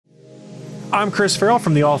I'm Chris Farrell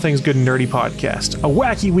from the All Things Good and Nerdy podcast, a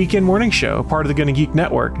wacky weekend morning show, part of the Gonna Geek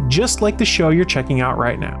Network, just like the show you're checking out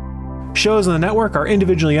right now. Shows on the network are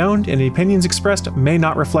individually owned, and the opinions expressed may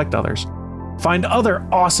not reflect others. Find other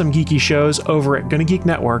awesome geeky shows over at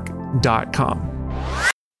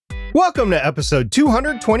GonnaGeekNetwork.com. Welcome to episode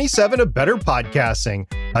 227 of Better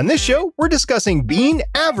Podcasting. On this show, we're discussing being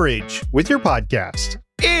average with your podcast.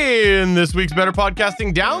 In this week's Better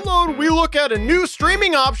Podcasting download, we look at a new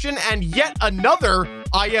streaming option and yet another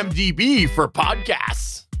IMDb for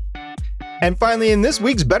podcasts. And finally, in this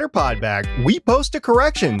week's Better Pod Bag, we post a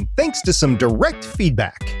correction thanks to some direct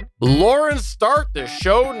feedback. Lauren, start the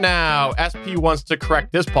show now. SP wants to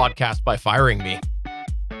correct this podcast by firing me.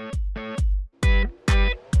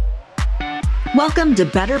 Welcome to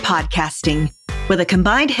Better Podcasting. With a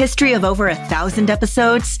combined history of over 1,000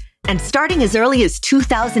 episodes, and starting as early as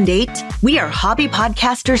 2008, we are hobby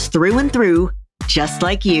podcasters through and through, just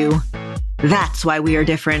like you. That's why we are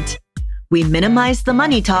different. We minimize the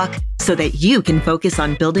money talk so that you can focus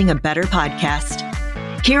on building a better podcast.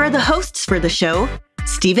 Here are the hosts for the show,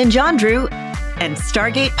 Stephen John Drew and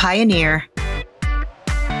Stargate Pioneer.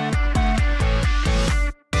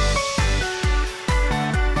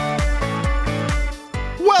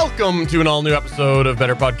 Welcome to an all-new episode of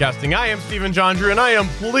Better Podcasting. I am Stephen John Drew, and I am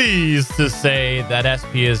pleased to say that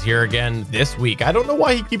SP is here again this week. I don't know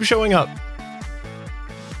why he keeps showing up.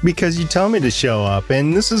 Because you tell me to show up,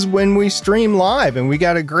 and this is when we stream live, and we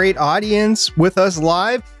got a great audience with us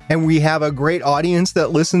live, and we have a great audience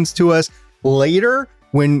that listens to us later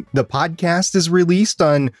when the podcast is released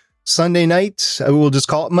on Sunday night. We'll just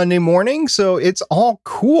call it Monday morning. So it's all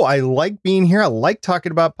cool. I like being here. I like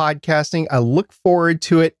talking about podcasting. I look forward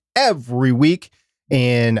to it every week,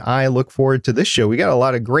 and I look forward to this show. We got a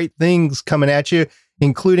lot of great things coming at you,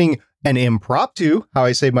 including an impromptu How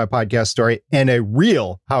I Saved My Podcast story and a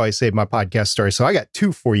real How I Saved My Podcast story. So I got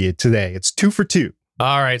two for you today. It's 2 for 2.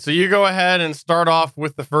 All right. So you go ahead and start off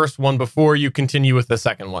with the first one before you continue with the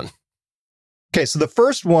second one. Okay, so the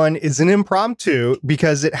first one is an impromptu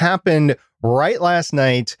because it happened right last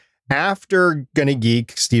night after Gonna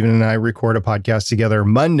Geek. Stephen and I record a podcast together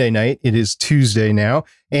Monday night. It is Tuesday now.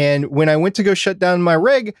 And when I went to go shut down my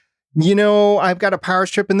rig, you know, I've got a power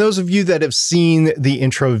strip. And those of you that have seen the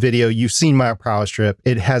intro video, you've seen my power strip.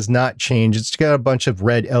 It has not changed. It's got a bunch of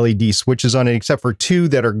red LED switches on it, except for 2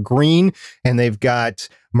 that are green. And they've got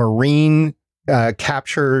marine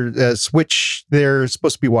capture switch. They're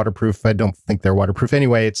supposed to be waterproof. I don't think they're waterproof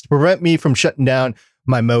anyway. It's to prevent me from shutting down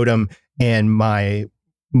my modem and my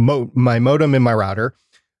modem and my router.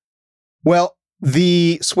 Well,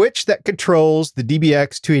 the switch that controls the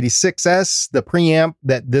DBX286S, the preamp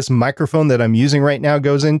that this microphone that I'm using right now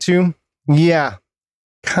goes into,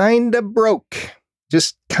 kind of broke.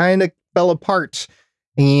 Just kind of fell apart.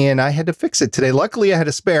 And I had to fix it today. Luckily, I had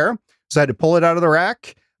a spare, so I had to pull it out of the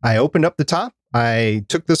rack. I opened up the top. I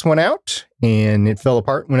took this one out and it fell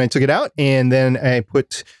apart when I took it out. And then I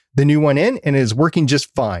put the new one in and it is working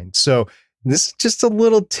just fine. So this is just a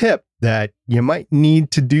little tip that you might need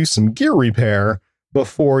to do some gear repair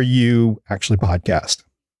before you actually podcast.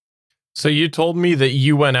 So you told me that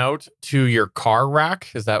you went out to your car rack.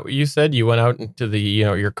 Is that what you said? You went out into the,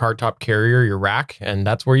 your car top carrier, your rack, and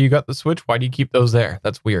that's where you got the switch. Why do you keep those there?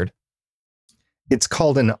 That's weird. It's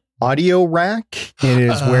called an audio rack. It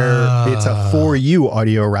is where it's a 4U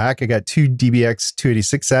audio rack. I got 2 DBX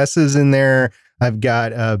 286S's in there. I've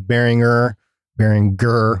got a Behringer,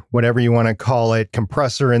 whatever you want to call it,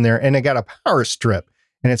 compressor in there. And I got a power strip.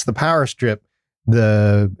 And it's the power strip,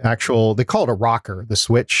 they call it a rocker. The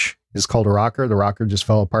switch is called a rocker. The rocker just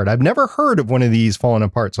fell apart. I've never heard of one of these falling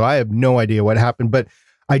apart, so I have no idea what happened. But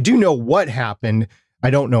I do know what happened.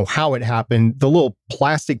 I don't know how it happened. The little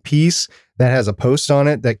plastic piece that has a post on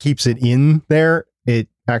it that keeps it in there, it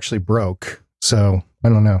actually broke. So I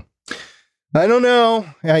don't know.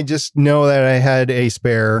 I just know that I had a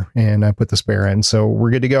spare and I put the spare in. So we're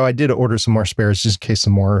good to go. I did order some more spares just in case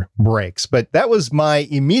some more breaks. But that was my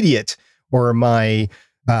immediate my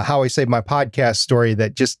How I Saved My Podcast story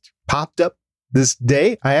that just popped up this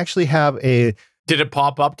day. I actually have a... Did it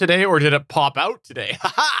pop up today or did it pop out today?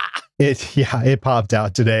 It popped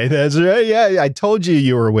out today. That's right. Yeah, I told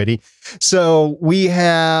you were witty. So we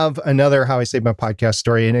have another How I Saved My Podcast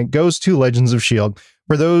story, and it goes to Legends of S.H.I.E.L.D.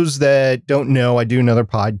 For those that don't know, I do another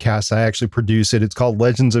podcast. I actually produce it. It's called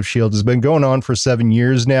Legends of S.H.I.E.L.D. It's been going on for 7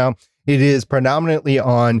 years now. It is predominantly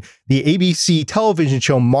on the ABC television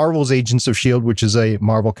show Marvel's Agents of S.H.I.E.L.D., which is a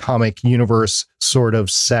Marvel comic universe sort of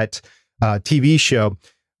set TV show.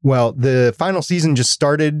 Well, the final season just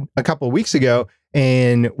started a couple of weeks ago,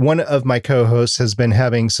 And one of my co-hosts has been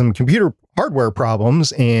having some computer hardware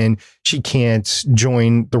problems and she can't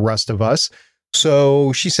join the rest of us.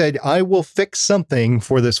 So she said, I will fix something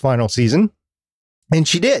for this final season. And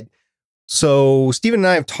she did. So Stephen and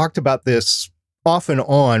I have talked about this off and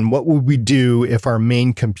on. What would we do if our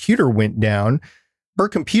main computer went down? Her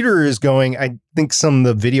computer is going, I think some of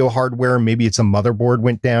the video hardware, maybe it's a motherboard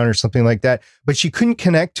went down or something like that, but she couldn't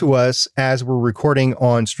connect to us as we're recording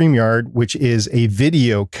on StreamYard, which is a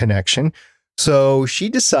video connection. So she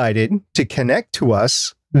decided to connect to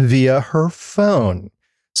us via her phone.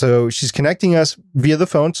 So she's connecting us via the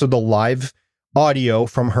phone. So the live audio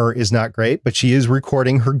from her is not great, but she is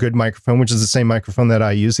recording her good microphone, which is the same microphone that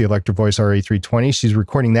I use, the Electro Voice RA320. She's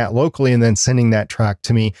recording that locally and then sending that track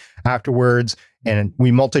to me afterwards. And we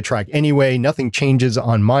multi-track anyway. Nothing changes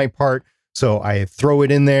on my part. So I throw it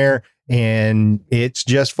in there and it's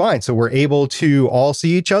just fine. So we're able to all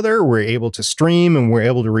see each other. We're able to stream and we're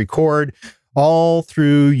able to record all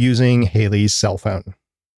through using Haley's cell phone.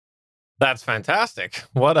 That's fantastic.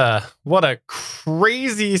 What a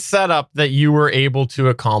crazy setup that you were able to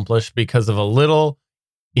accomplish because of a little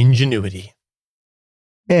ingenuity.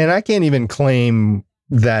 And I can't even claim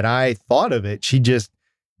that I thought of it. She just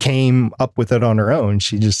came up with it on her own.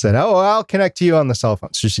 She just said, oh, I'll connect to you on the cell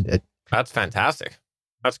phone. So she did. That's fantastic.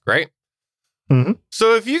 That's great. Mm-hmm.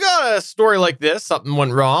 So if you got a story like this, something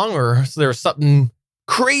went wrong or there's something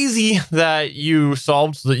crazy that you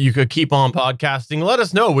solved so that you could keep on podcasting, let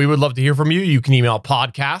us know. We would love to hear from you. You can email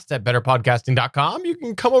podcast@betterpodcasting.com. You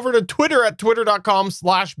can come over to Twitter at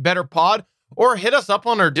twitter.com/betterpod or hit us up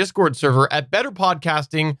on our Discord server at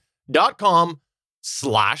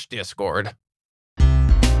betterpodcasting.com/Discord.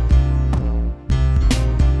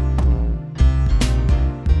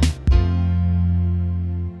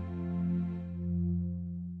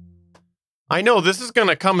 I know this is going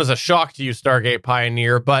to come as a shock to you, Stargate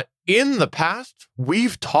Pioneer, but in the past,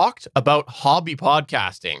 we've talked about hobby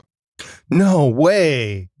podcasting. No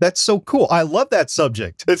way. That's so cool. I love that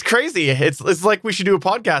subject. It's crazy. It's like we should do a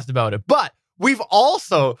podcast about it. But we've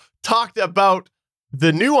also talked about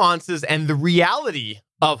the nuances and the reality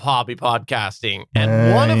of hobby podcasting.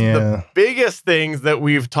 And one of the biggest things that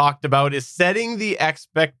we've talked about is setting the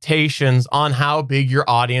expectations on how big your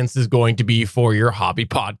audience is going to be for your hobby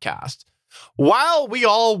podcast. While we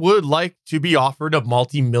all would like to be offered a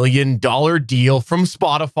multi-million-dollar deal from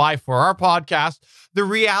Spotify for our podcast, the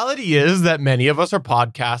reality is that many of us are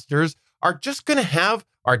podcasters are just going to have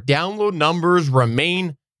our download numbers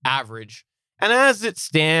remain average. And as it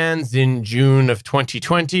stands in June of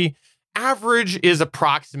 2020, average is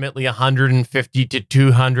approximately 150 to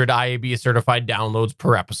 200 IAB certified downloads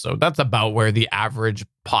per episode. That's about where the average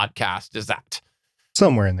podcast is at.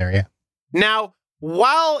 Somewhere in there, yeah. Now,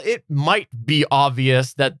 while it might be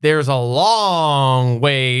obvious that there's a long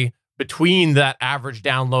way between that average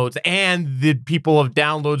downloads and the people of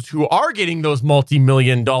downloads who are getting those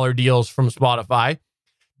multi-million-dollar deals from Spotify,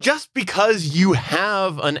 just because you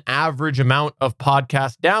have an average amount of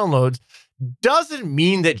podcast downloads doesn't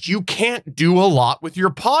mean that you can't do a lot with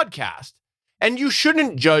your podcast. And you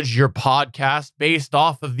shouldn't judge your podcast based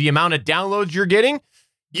off of the amount of downloads you're getting.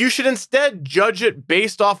 You should instead judge it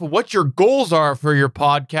based off of what your goals are for your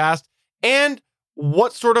podcast and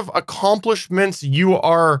what sort of accomplishments you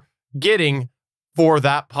are getting for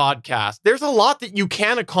that podcast. There's a lot that you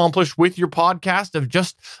can accomplish with your podcast of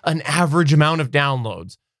just an average amount of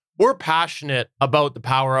downloads. We're passionate about the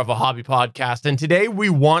power of a hobby podcast, and today we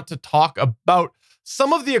want to talk about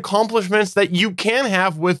some of the accomplishments that you can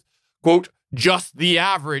have with, quote, just the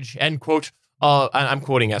average, end quote. I'm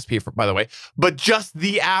quoting SP, by the way, but just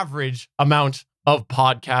the average amount of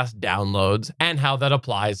podcast downloads and how that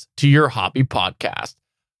applies to your hobby podcast.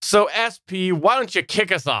 So SP, why don't you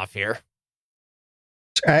kick us off here?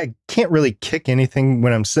 I can't really kick anything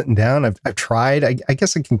when I'm sitting down. I've tried. I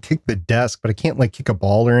guess I can kick the desk, but I can't like kick a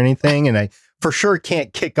ball or anything. And I for sure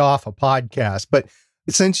can't kick off a podcast. But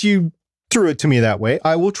since you threw it to me that way,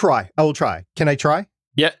 I will try. Can I try?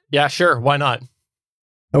 Yeah, sure. Why not?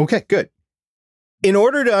 Okay, good. In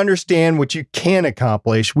order to understand what you can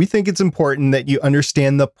accomplish, we think it's important that you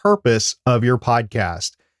understand the purpose of your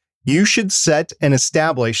podcast. You should set and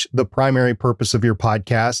establish the primary purpose of your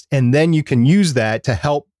podcast, and then you can use that to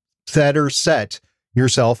help better set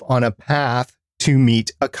yourself on a path to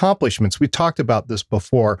meet accomplishments. We talked about this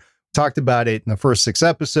before. We talked about it in the first 6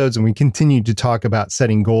 episodes, and we continue to talk about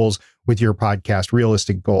setting goals with your podcast,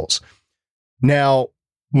 realistic goals. Now,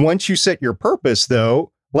 once you set your purpose,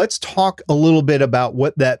 though, let's talk a little bit about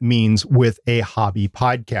what that means with a hobby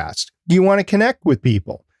podcast. You want to connect with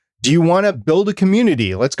people. Do you want to build a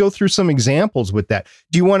community? Let's go through some examples with that.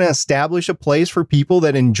 Do you want to establish a place for people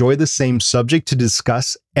that enjoy the same subject to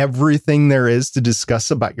discuss everything there is to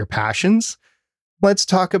discuss about your passions? Let's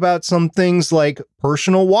talk about some things like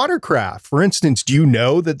personal watercraft. For instance, do you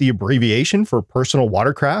know that the abbreviation for personal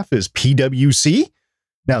watercraft is PWC?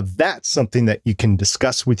 Now, that's something that you can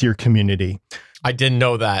discuss with your community. I didn't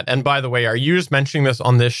know that. And by the way, are you just mentioning this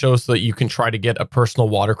on this show so that you can try to get a personal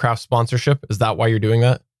watercraft sponsorship? Is that why you're doing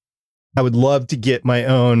that? I would love to get my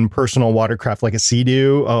own personal watercraft, like a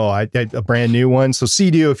Sea-Doo. A brand new one. So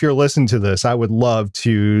Sea-Doo, if you're listening to this, I would love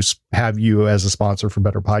to have you as a sponsor for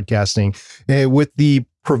Better Podcasting. With the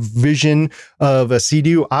provision of a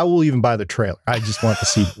Sea-Doo, I will even buy the trailer. I just want the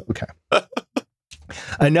Sea-Doo. Okay.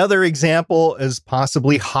 Another example is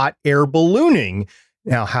possibly hot air ballooning.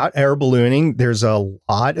 Now, hot air ballooning, there's a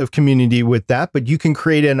lot of community with that, but you can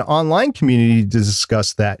create an online community to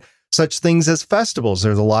discuss that. Such things as festivals.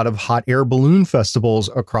 There's a lot of hot air balloon festivals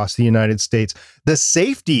across the United States. The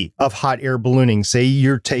safety of hot air ballooning. Say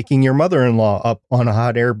you're taking your mother-in-law up on a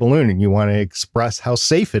hot air balloon and you want to express how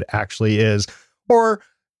safe it actually is. Or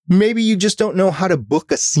maybe you just don't know how to book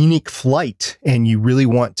a scenic flight and you really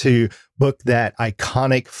want to book that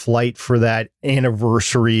iconic flight for that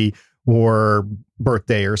anniversary or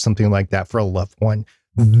birthday or something like that for a loved one.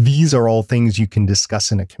 These are all things you can discuss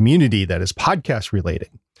in a community that is podcast related.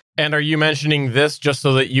 And are you mentioning this just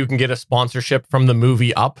so that you can get a sponsorship from the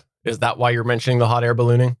movie Up? Is that why you're mentioning the hot air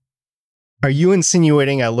ballooning? Are you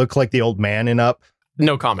insinuating I look like the old man in Up?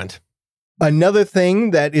 No comment. Another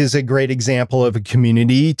thing that is a great example of a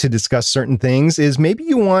community to discuss certain things is maybe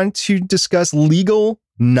you want to discuss legal,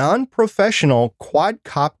 non-professional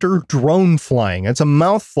quadcopter drone flying. It's a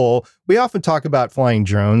mouthful. We often talk about flying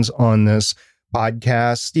drones on this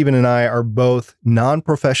podcast. Stephen and I are both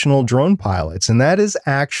non-professional drone pilots, and that is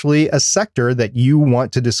actually a sector that you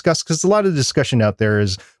want to discuss because a lot of discussion out there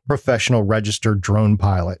is professional registered drone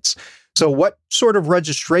pilots. So what sort of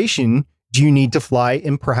registration do you need to fly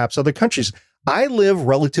in perhaps other countries? I live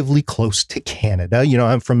relatively close to Canada. You know,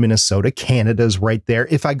 I'm from Minnesota. Canada's right there.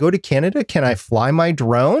 If I go to Canada, can I fly my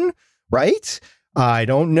drone? Right? I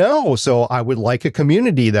don't know. So I would like a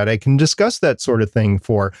community that I can discuss that sort of thing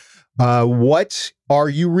for. What are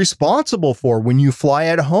you responsible for when you fly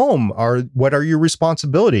at home? What are your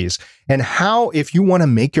responsibilities? And how, if you want to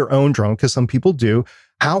make your own drone, because some people do,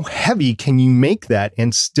 how heavy can you make that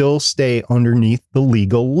and still stay underneath the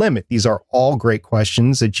legal limit? These are all great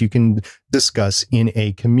questions that you can discuss in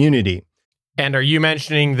a community. And are you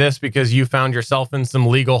mentioning this because you found yourself in some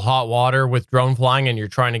legal hot water with drone flying and you're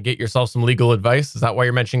trying to get yourself some legal advice? Is that why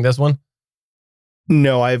you're mentioning this one?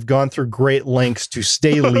 No, I've gone through great lengths to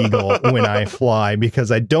stay legal when I fly because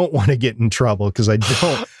I don't want to get in trouble because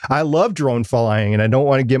I love drone flying and I don't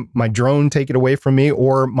want to get my drone taken away from me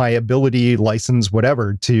or my ability, license,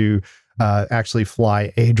 whatever, to actually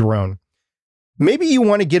fly a drone. Maybe you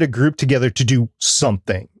want to get a group together to do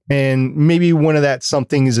something. And maybe one of that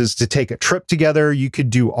somethings is to take a trip together. You could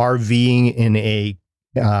do RVing in a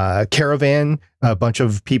caravan, a bunch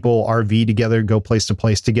of people RV together, go place to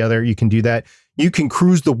place together. You can do that. You can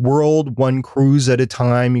cruise the world one cruise at a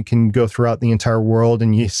time. You can go throughout the entire world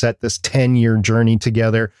and you set this 10-year journey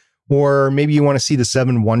together. Or maybe you want to see the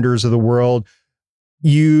 7 wonders of the world.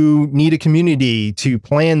 You need a community to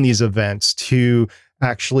plan these events, to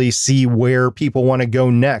actually see where people want to go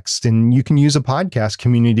next. And you can use a podcast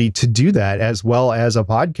community to do that, as well as a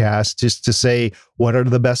podcast, just to say, what are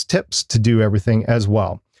the best tips to do everything as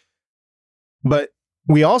well. But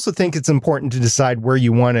we also think it's important to decide where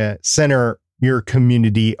you want to center your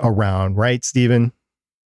community around, right, Stephen?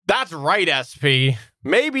 That's right, SP.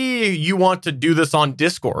 Maybe you want to do this on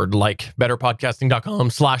Discord, like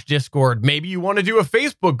betterpodcasting.com/Discord. Maybe you want to do a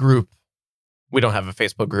Facebook group. We don't have a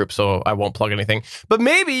Facebook group, so I won't plug anything. But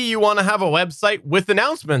maybe you want to have a website with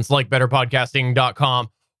announcements like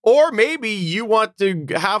betterpodcasting.com. Or maybe you want to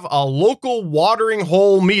have a local watering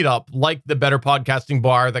hole meetup like the Better Podcasting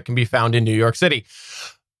Bar that can be found in New York City.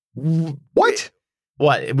 What?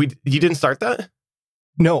 What? You didn't start that?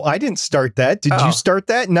 No, I didn't start that. Did you start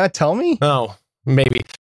that and not tell me? Oh, maybe.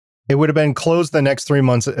 It would have been closed the next 3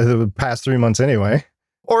 months, the past 3 months anyway.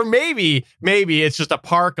 Or maybe it's just a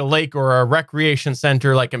park, a lake, or a recreation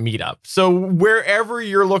center like a meetup. So wherever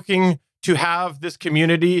you're looking to have this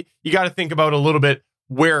community, you got to think about a little bit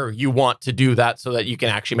where you want to do that so that you can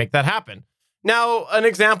actually make that happen. Now, an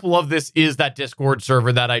example of this is that Discord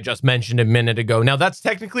server that I just mentioned a minute ago. Now, that's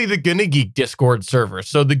technically the Gonna Geek Discord server.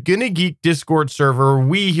 So the Gonna Geek Discord server,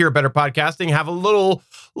 we here at Better Podcasting have a little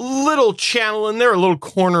channel in there, a little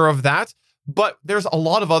corner of that. But there's a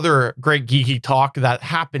lot of other great geeky talk that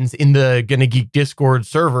happens in the Gonna Geek Discord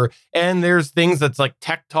server. And there's things that's like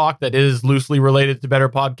tech talk that is loosely related to better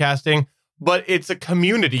podcasting, but it's a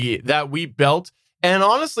community that we built. And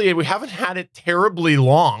honestly, we haven't had it terribly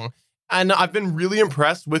long. And I've been really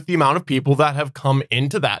impressed with the amount of people that have come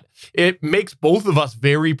into that. It makes both of us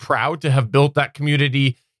very proud to have built that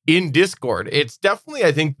community in Discord. It's definitely,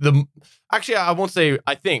 I think,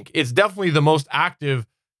 it's definitely the most active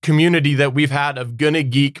community that we've had of Gonna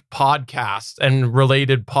Geek podcasts and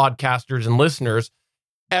related podcasters and listeners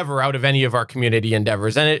ever out of any of our community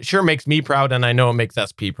endeavors. And it sure makes me proud, and I know it makes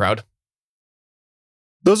SP proud.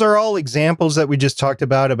 Those are all examples that we just talked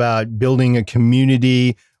about building a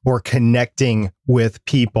community or connecting with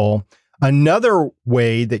people. Another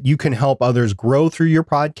way that you can help others grow through your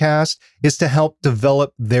podcast is to help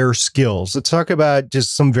develop their skills. Let's talk about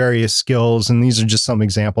just some various skills. And these are just some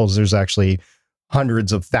examples. There's actually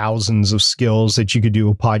hundreds of thousands of skills that you could do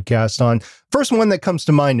a podcast on. First one that comes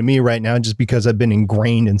to mind to me right now, just because I've been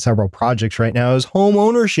ingrained in several projects right now, is home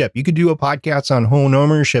ownership. You could do a podcast on home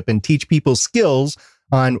ownership and teach people skills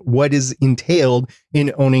on what is entailed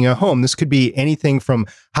in owning a home. This could be anything from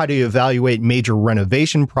how to evaluate major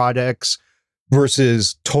renovation projects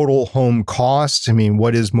versus total home cost. I mean,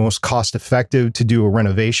 what is most cost effective to do a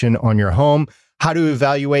renovation on your home? How to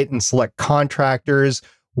evaluate and select contractors.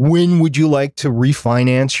 When would you like to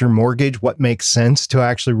refinance your mortgage? What makes sense to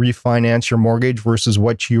actually refinance your mortgage versus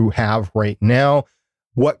what you have right now?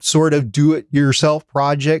 What sort of do-it-yourself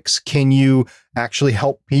projects can you actually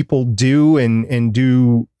help people do and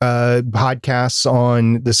do podcasts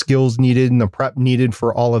on the skills needed and the prep needed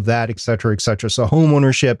for all of that, et cetera, et cetera. So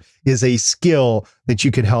homeownership is a skill that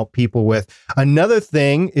you could help people with. Another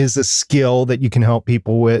thing is a skill that you can help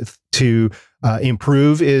people with to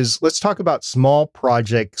improve is, let's talk about small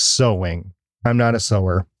project sewing. I'm not a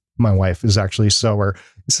sewer. My wife is actually a sewer.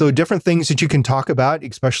 So different things that you can talk about,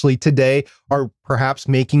 especially today, are perhaps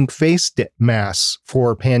making face masks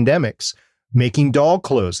for pandemics, making doll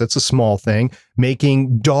clothes. That's a small thing.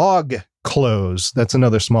 Making dog clothes. That's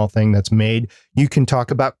another small thing that's made. You can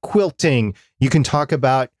talk about quilting. You can talk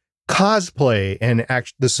about cosplay and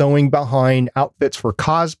the sewing behind outfits for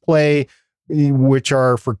cosplay, which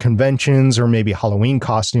are for conventions or maybe Halloween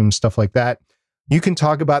costumes, stuff like that. You can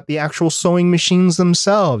talk about the actual sewing machines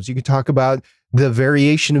themselves. You can talk about the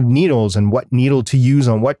variation of needles and what needle to use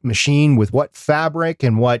on what machine with what fabric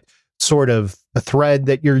and what sort of a thread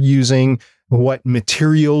that you're using, what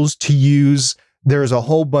materials to use. There's a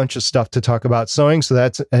whole bunch of stuff to talk about sewing. So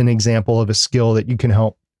that's an example of a skill that you can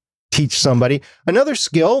help teach somebody. Another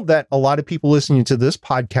skill that a lot of people listening to this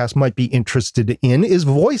podcast might be interested in is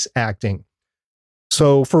voice acting.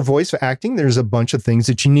 So for voice acting, there's a bunch of things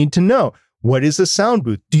that you need to know. What is a sound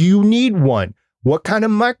booth? Do you need one? What kind of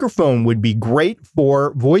microphone would be great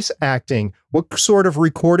for voice acting? What sort of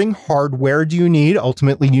recording hardware do you need?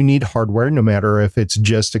 Ultimately, you need hardware, no matter if it's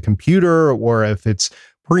just a computer or if it's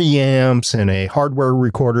preamps and a hardware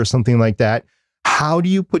recorder, something like that. How do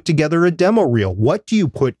you put together a demo reel? What do you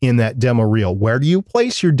put in that demo reel? Where do you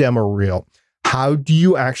place your demo reel? How do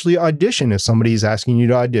you actually audition? If somebody's asking you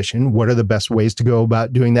to audition, what are the best ways to go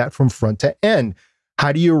about doing that from front to end?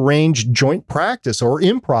 How do you arrange joint practice or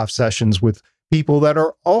improv sessions with people that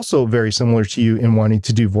are also very similar to you in wanting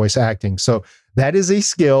to do voice acting? So that is a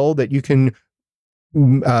skill that you can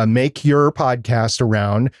make your podcast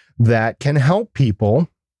around that can help people.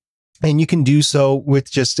 And you can do so with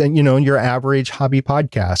just, your average hobby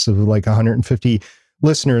podcast of like 150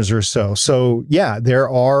 listeners or so. So yeah, there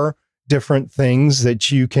are different things that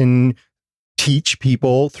you can teach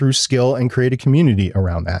people through skill and create a community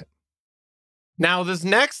around that. Now, this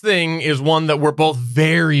next thing is one that we're both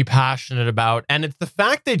very passionate about, and it's the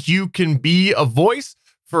fact that you can be a voice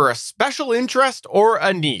for a special interest or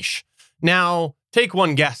a niche. Now, take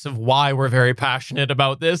one guess of why we're very passionate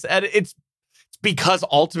about this, and it's because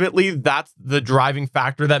ultimately that's the driving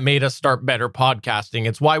factor that made us start Better Podcasting.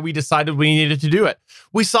 It's why we decided we needed to do it.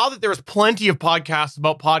 We saw that there was plenty of podcasts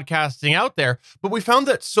about podcasting out there, but we found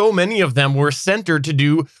that so many of them were centered to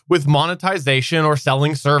do with monetization or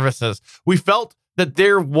selling services. We felt that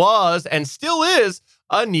there was and still is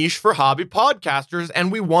a niche for hobby podcasters,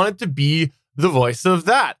 and we wanted to be the voice of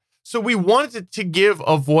that. So we wanted to give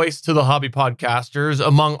a voice to the hobby podcasters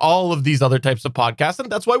among all of these other types of podcasts, and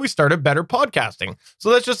that's why we started Better Podcasting. So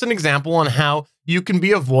that's just an example on how you can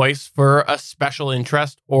be a voice for a special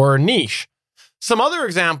interest or niche. Some other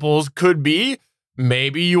examples could be,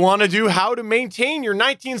 maybe you want to do how to maintain your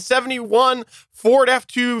 1971 Ford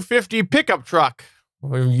F-250 pickup truck.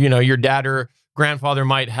 Your dad or grandfather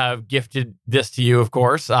might have gifted this to you, of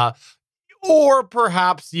course. Or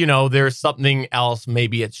perhaps, there's something else.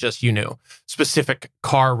 Maybe it's just, specific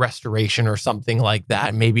car restoration or something like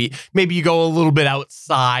that. Maybe you go a little bit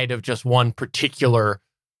outside of just one particular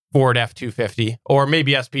Ford F-250. Or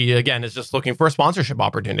maybe SP, again, is just looking for a sponsorship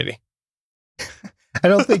opportunity. I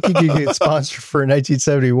don't think you could get sponsored for a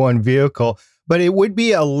 1971 vehicle, but it would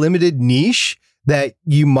be a limited niche that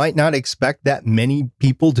you might not expect that many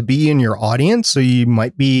people to be in your audience. So you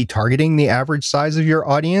might be targeting the average size of your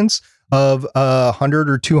audience of 100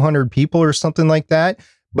 or 200 people or something like that.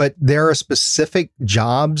 But there are specific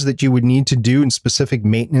jobs that you would need to do and specific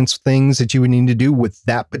maintenance things that you would need to do with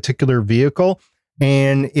that particular vehicle.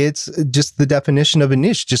 And it's just the definition of a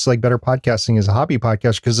niche, just like Better Podcasting is a hobby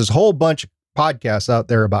podcast, because there's a whole bunch of podcasts out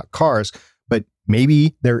there about cars, but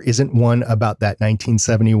maybe there isn't one about that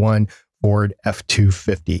 1971 Ford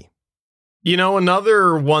F-250.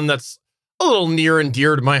 Another one that's a little near and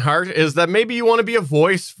dear to my heart is that maybe you want to be a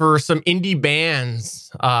voice for some indie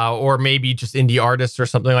bands or maybe just indie artists or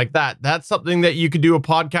something like that. That's something that you could do a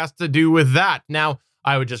podcast to do with that. Now,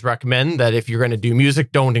 I would just recommend that if you're going to do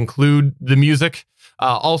music, don't include the music.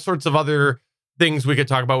 All sorts of other things we could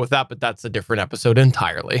talk about with that, but that's a different episode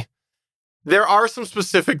entirely. There are some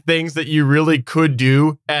specific things that you really could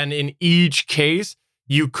do. And in each case,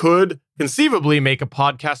 you could conceivably make a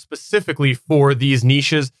podcast specifically for these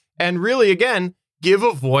niches and really, again, give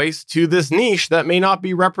a voice to this niche that may not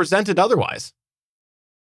be represented otherwise.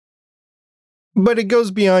 But it goes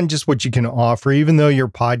beyond just what you can offer. Even though your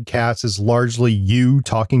podcast is largely you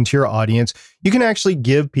talking to your audience, you can actually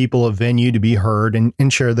give people a venue to be heard and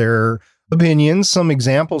share their opinions. Some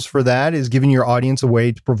examples for that is giving your audience a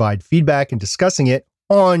way to provide feedback and discussing it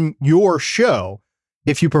on your show.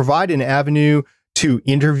 If you provide an avenue to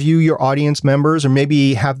interview your audience members or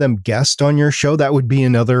maybe have them guest on your show, that would be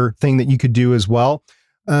another thing that you could do as well.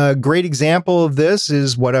 A great example of this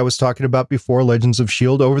is what I was talking about before, Legends of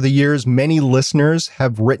S.H.I.E.L.D. Over the years, many listeners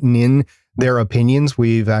have written in their opinions.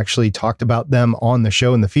 We've actually talked about them on the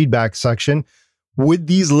show in the feedback section. Would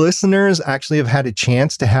these listeners actually have had a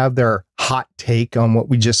chance to have their hot take on what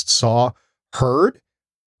we just saw heard?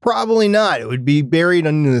 Probably not. It would be buried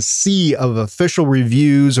under the sea of official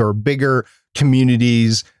reviews or bigger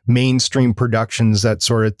communities, mainstream productions, that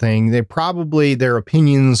sort of thing. Their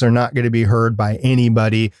opinions are not going to be heard by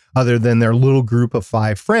anybody other than their little group of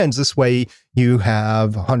 5 friends. This way you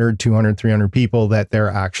have 100, 200, 300 people that they're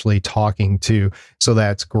actually talking to. So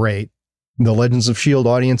that's great. The Legends of S.H.I.E.L.D.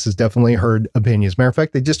 audience has definitely heard opinions. Matter of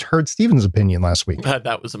fact, they just heard Steven's opinion last week.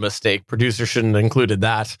 That was a mistake. Producer shouldn't have included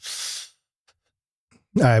that.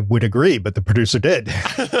 I would agree, but the producer did.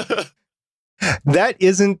 That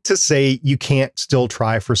isn't to say you can't still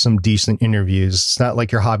try for some decent interviews. It's not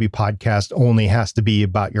like your hobby podcast only has to be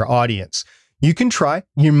about your audience. You can try.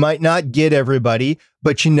 You might not get everybody,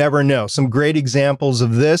 but you never know. Some great examples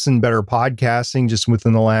of this in Better Podcasting just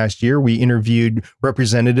within the last year. We interviewed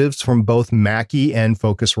representatives from both Mackie and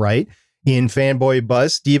Focusrite. In Fanboy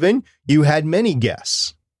Buzz, Steven, you had many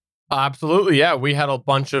guests. Absolutely, yeah. We had a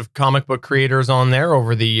bunch of comic book creators on there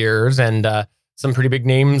over the years, and some pretty big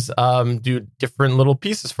names do different little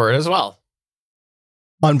pieces for it as well.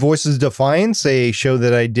 On Voices Defiance, a show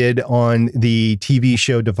that I did on the TV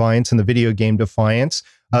show Defiance and the video game Defiance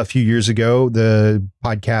a few years ago, the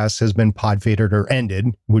podcast has been pod-fated or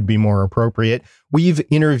ended, would be more appropriate. We've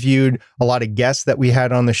interviewed a lot of guests that we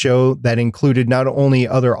had on the show that included not only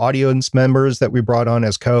other audience members that we brought on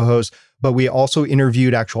as co-hosts, but we also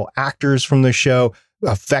interviewed actual actors from the show,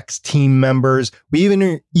 effects team members. We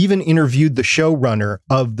even interviewed the showrunner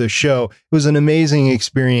of the show. It was an amazing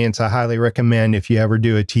experience. I highly recommend if you ever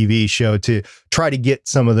do a TV show to try to get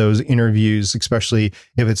some of those interviews, especially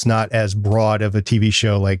if it's not as broad of a TV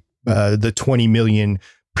show like the 20 million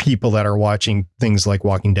people that are watching things like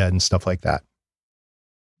Walking Dead and stuff like that.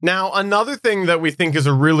 Now, another thing that we think is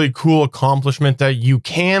a really cool accomplishment that you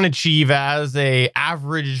can achieve as a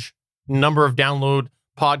average number of download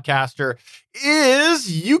podcaster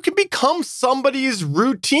is you can become somebody's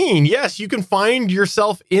routine. Yes, you can find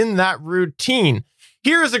yourself in that routine.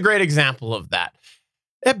 Here's a great example of that.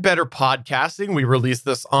 At Better Podcasting, we release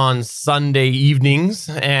this on Sunday evenings,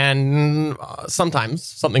 and sometimes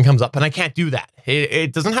something comes up, and I can't do that.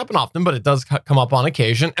 It doesn't happen often, but it does come up on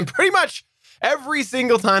occasion, and pretty much every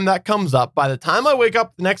single time that comes up, by the time I wake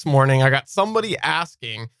up the next morning, I got somebody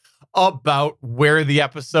asking about where the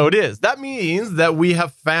episode is. That means that we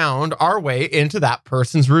have found our way into that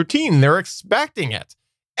person's routine. They're expecting it.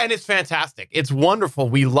 And it's fantastic. It's wonderful.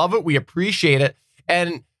 We love it. We appreciate it.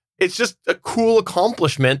 And it's just a cool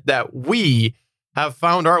accomplishment that we have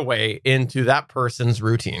found our way into that person's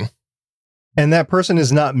routine. And that person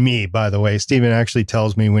is not me, by the way. Steven actually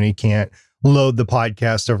tells me when he can't load the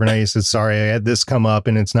podcast overnight. He said, sorry, I had this come up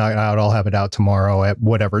and it's not out. I'll have it out tomorrow at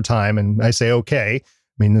whatever time. And I say, okay.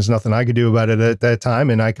 I mean, there's nothing I could do about it at that time.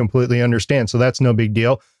 And I completely understand. So that's no big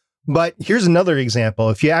deal. But here's another example.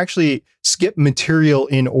 If you actually skip material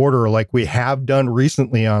in order, like we have done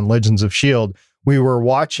recently on Legends of S.H.I.E.L.D., we were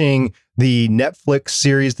watching the Netflix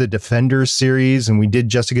series, the Defenders series, and we did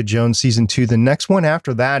Jessica Jones season 2. The next one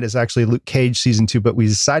after that is actually Luke Cage season 2, but we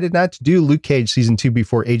decided not to do Luke Cage season 2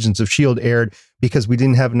 before Agents of S.H.I.E.L.D. aired because we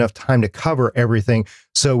didn't have enough time to cover everything.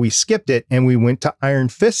 So we skipped it and we went to Iron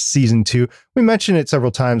Fist season 2. We mentioned it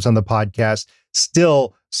several times on the podcast.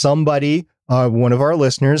 Still, somebody, one of our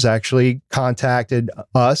listeners actually contacted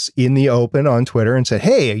us in the open on Twitter and said,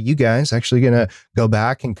 hey, are you guys actually going to go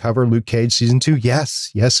back and cover Luke Cage season 2?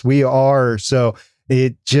 Yes, we are. So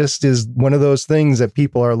it just is one of those things that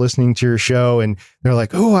people are listening to your show and they're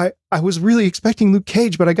like, oh, I was really expecting Luke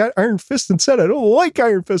Cage, but I got Iron Fist instead. I don't like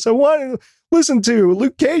Iron Fist. I want to listen to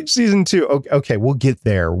Luke Cage season 2. Okay, we'll get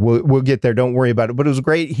there. We'll get there. Don't worry about it. But it was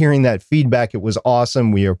great hearing that feedback. It was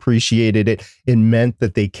awesome. We appreciated it. It meant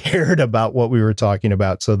that they cared about what we were talking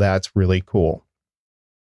about. So that's really cool.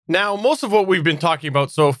 Now, most of what we've been talking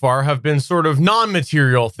about so far have been sort of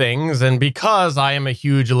non-material things. And because I am a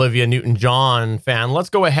huge Olivia Newton-John fan, let's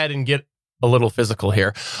go ahead and get a little physical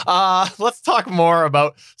here. Let's talk more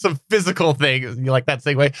about some physical things. You like that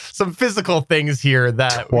segue? Some physical things here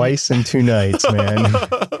that twice in 2 nights, man.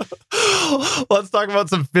 Let's talk about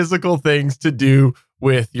some physical things to do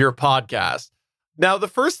with your podcast. Now, the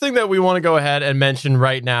first thing that we want to go ahead and mention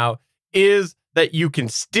right now is that you can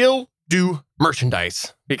still do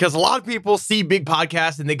merchandise, because a lot of people see big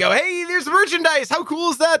podcasts and they go, hey, there's merchandise. How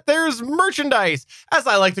cool is that? There's merchandise. As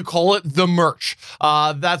I like to call it, the merch.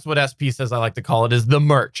 That's what SP says I like to call it, is the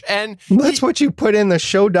merch. And that's what you put in the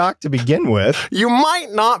show doc to begin with. You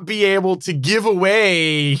might not be able to give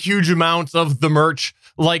away huge amounts of the merch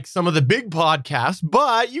like some of the big podcasts,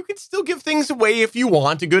 but you can still give things away if you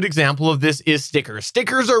want. A good example of this is stickers.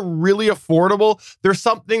 Stickers are really affordable. They're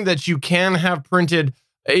something that you can have printed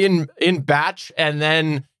in batch, and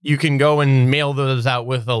then you can go and mail those out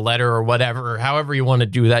with a letter or whatever, however you want to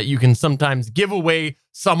do that. You can sometimes give away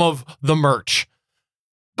some of the merch.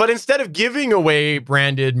 But instead of giving away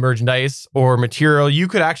branded merchandise or material, you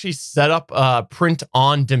could actually set up a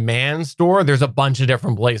print-on-demand store. There's a bunch of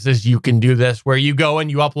different places you can do this, where you go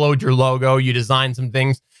and you upload your logo, you design some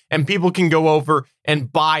things, and people can go over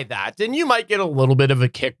and buy that. And you might get a little bit of a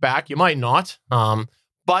kickback. You might not,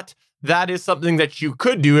 but that is something that you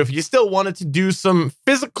could do if you still wanted to do some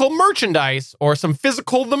physical merchandise or some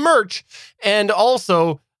physical the merch, and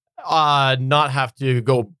also not have to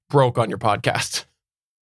go broke on your podcast.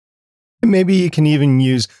 Maybe you can even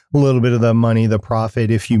use a little bit of the money, the profit,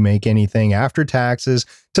 if you make anything after taxes,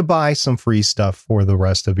 to buy some free stuff for the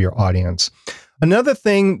rest of your audience. Another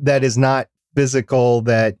thing that is not physical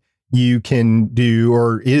that you can do,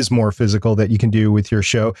 or is more physical that you can do with your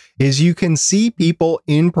show, is you can see people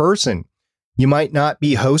in person. You might not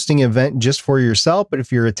be hosting an event just for yourself, but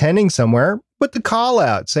if you're attending somewhere, put the call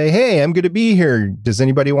out. Say, hey, I'm going to be here. Does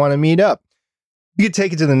anybody want to meet up? You could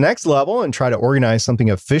take it to the next level and try to organize something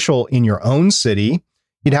official in your own city.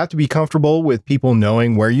 You'd have to be comfortable with people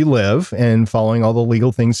knowing where you live and following all the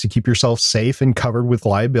legal things to keep yourself safe and covered with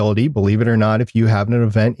liability. Believe it or not, if you have an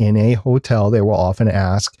event in a hotel, they will often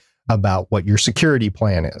ask about what your security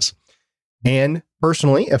plan is. And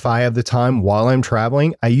personally, if I have the time while I'm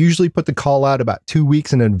traveling, I usually put the call out about 2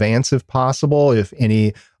 weeks in advance if possible. If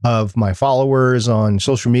any of my followers on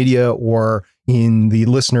social media or in the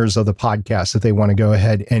listeners of the podcast, if they want to go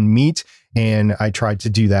ahead and meet. And I tried to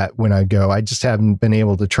do that when I go. I just haven't been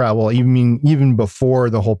able to travel. Even before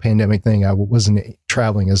the whole pandemic thing, I wasn't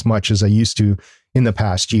traveling as much as I used to in the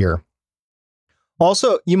past year.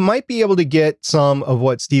 Also, you might be able to get some of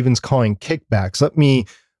what Steven's calling kickbacks. Let me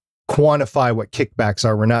quantify what kickbacks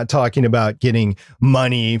are. We're not talking about getting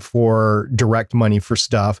money for direct money for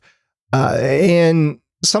stuff. And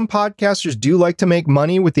some podcasters do like to make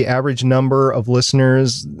money with the average number of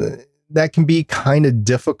listeners. That can be kind of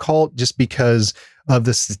difficult just because of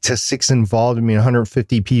the statistics involved. I mean,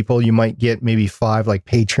 150 people, you might get maybe 5 like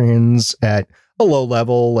patrons at a low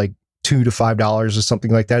level, like $2 to $5 or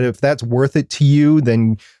something like that. If that's worth it to you,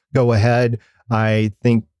 then go ahead. I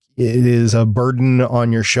think it is a burden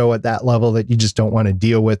on your show at that level that you just don't want to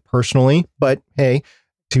deal with personally. But hey,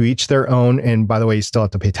 to each their own. And by the way, you still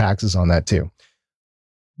have to pay taxes on that too.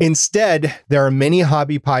 Instead, there are many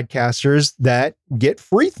hobby podcasters that get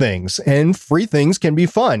free things, and free things can be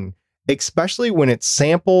fun, especially when it's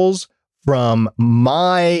samples from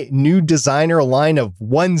my new designer line of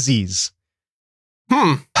onesies.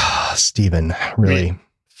 Steven, really?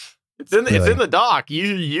 It's in the doc.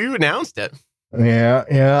 You announced it.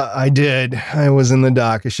 Yeah, I did. I was in the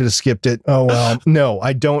doc. I should have skipped it. Oh, well. No,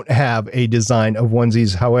 I don't have a design of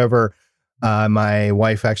onesies. However, my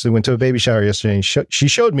wife actually went to a baby shower yesterday and she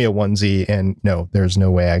showed me a onesie, and no, there's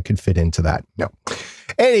no way I could fit into that. No.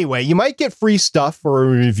 Anyway, you might get free stuff for a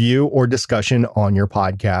review or discussion on your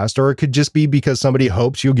podcast, or it could just be because somebody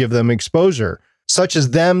hopes you'll give them exposure, such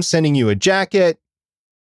as them sending you a jacket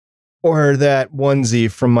or that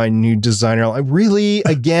onesie from my new designer. Really,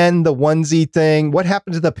 again, the onesie thing. What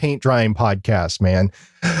happened to the paint drying podcast, man?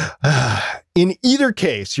 In either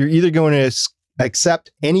case, you're either going to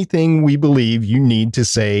accept anything we believe you need to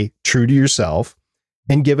say true to yourself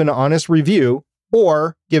and give an honest review,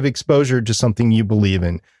 or give exposure to something you believe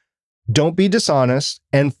in. Don't be dishonest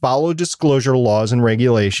and follow disclosure laws and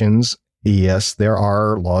regulations. Yes, there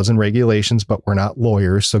are laws and regulations, but we're not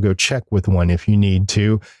lawyers, so go check with one if you need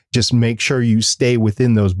to. Just make sure you stay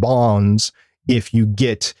within those bonds if you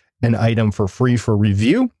get an item for free for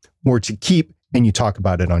review or to keep and you talk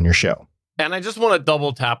about it on your show. And I just want to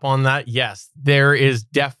double tap on that. Yes, there is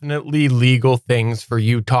definitely legal things for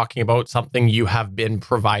you talking about something you have been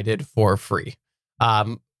provided for free.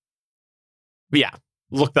 Yeah,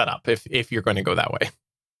 look that up if you're going to go that way.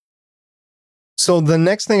 So the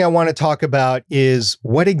next thing I want to talk about is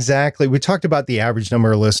what exactly, we talked about the average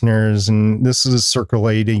number of listeners, and this is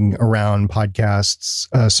circulating around podcasts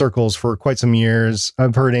circles for quite some years.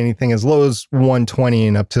 I've heard anything as low as 120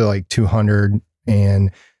 and up to like 200.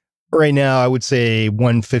 And right now I would say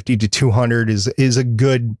 150 to 200 is a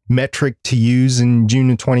good metric to use in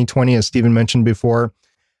June of 2020, as Stephen mentioned before.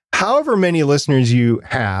 However many listeners you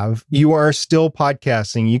have, you are still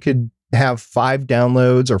podcasting. You could have 5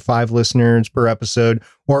 downloads or 5 listeners per episode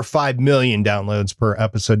or 5 million downloads per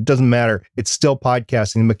episode. It doesn't matter. It's still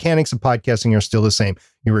podcasting. The mechanics of podcasting are still the same.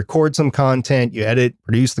 You record some content, you edit,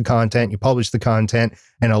 produce the content, you publish the content,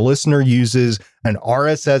 and a listener uses an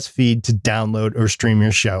RSS feed to download or stream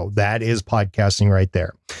your show. That is podcasting right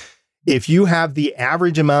there. If you have the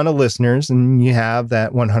average amount of listeners and you have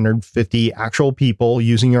that 150 actual people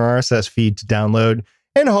using your RSS feed to download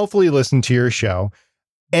and hopefully listen to your show,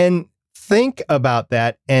 and think about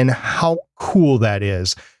that and how cool that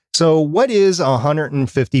is. So what is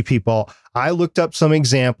 150 people? I looked up some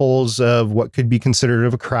examples of what could be considered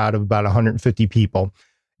of a crowd of about 150 people.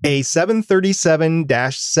 A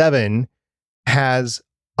 737-7 has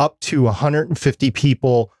up to 150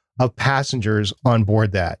 people of passengers on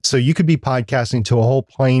board that. So you could be podcasting to a whole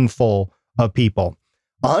plane full of people.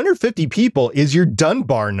 150 people is your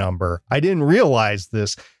Dunbar number. I didn't realize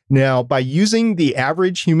this. Now, by using the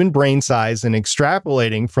average human brain size and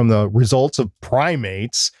extrapolating from the results of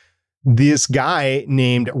primates, this guy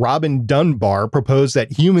named Robin Dunbar proposed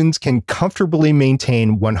that humans can comfortably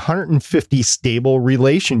maintain 150 stable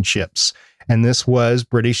relationships. And this was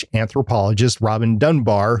British anthropologist Robin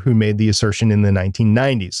Dunbar who made the assertion in the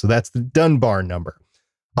 1990s. So that's the Dunbar number.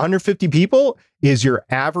 150 people is your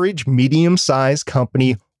average medium-sized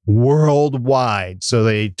company worldwide. So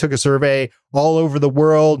they took a survey all over the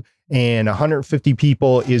world, and 150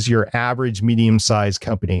 people is your average medium-sized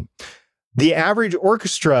company. The average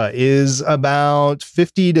orchestra is about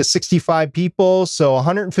 50 to 65 people. So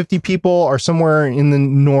 150 people are somewhere in the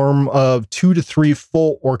norm of 2 to 3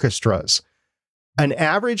 full orchestras. An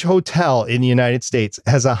average hotel in the United States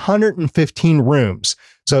has 115 rooms.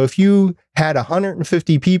 So if you had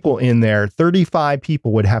 150 people in there, 35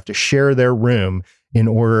 people would have to share their room in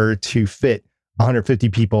order to fit 150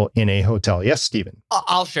 people in a hotel. Yes, Stephen?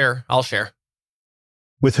 I'll share.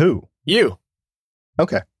 With who? You.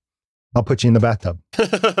 Okay. I'll put you in the bathtub.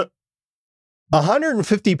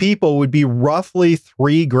 150 people would be roughly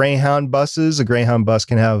 3 Greyhound buses. A Greyhound bus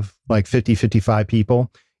can have like 50, 55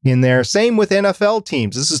 people in there. Same with NFL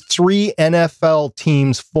teams. This is 3 NFL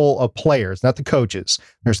teams full of players, not the coaches.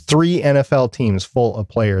 There's 3 NFL teams full of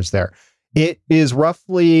players there. It is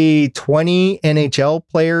roughly 20 NHL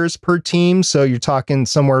players per team. So you're talking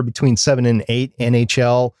somewhere between 7 and 8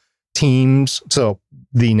 NHL teams. So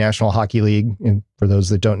the National Hockey League, and for those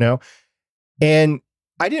that don't know. And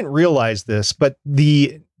I didn't realize this, but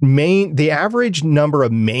the average number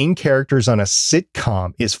of main characters on a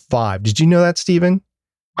sitcom is 5. Did you know that, Stephen?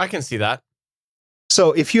 I can see that.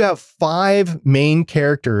 So if you have 5 main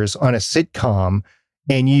characters on a sitcom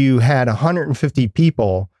and you had 150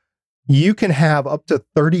 people, you can have up to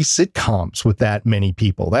 30 sitcoms with that many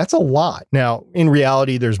people. That's a lot. Now, in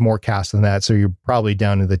reality, there's more cast than that, so you're probably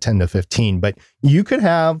down to the 10 to 15, but you could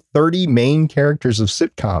have 30 main characters of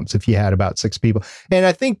sitcoms if you had about 6 people. And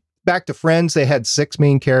I think back to Friends, they had 6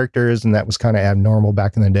 main characters, and that was kind of abnormal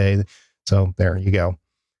back in the day. So there you go.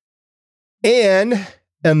 And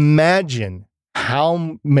Imagine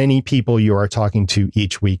how many people you are talking to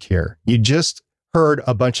each week here. You just heard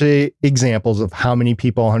a bunch of examples of how many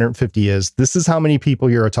people 150 is. This is how many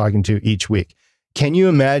people you're talking to each week. Can you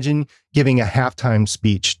imagine giving a halftime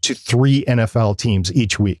speech to 3 NFL teams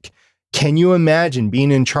each week? Can you imagine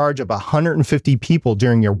being in charge of 150 people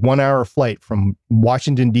during your 1-hour flight from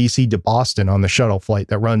Washington, D.C. to Boston on the shuttle flight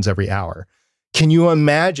that runs every hour? Can you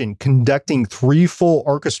imagine conducting 3 full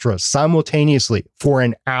orchestras simultaneously for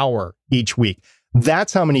an hour each week?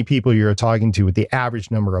 That's how many people you're talking to with the average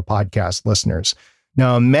number of podcast listeners.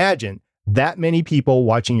 Now imagine that many people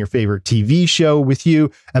watching your favorite TV show with you.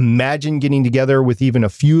 Imagine getting together with even a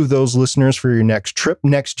few of those listeners for your next trip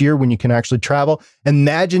next year when you can actually travel.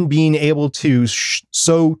 Imagine being able to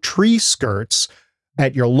sew tree skirts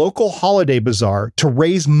at your local holiday bazaar to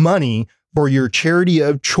raise money for your charity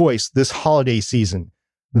of choice this holiday season.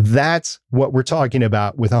 That's what we're talking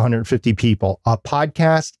about with 150 people. A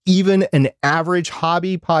podcast, even an average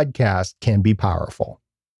hobby podcast, can be powerful.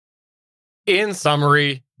 In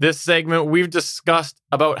summary, this segment, we've discussed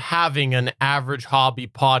about having an average hobby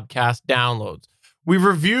podcast downloads. We've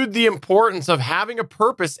reviewed the importance of having a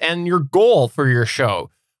purpose and your goal for your show.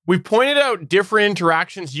 We've pointed out different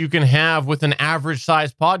interactions you can have with an average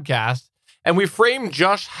size podcast, and we framed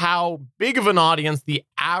just how big of an audience the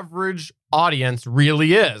average audience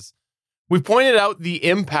really is. We pointed out the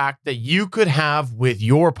impact that you could have with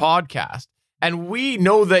your podcast. And we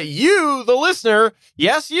know that you, the listener,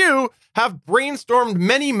 yes, you, have brainstormed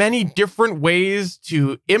many, many different ways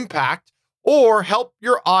to impact or help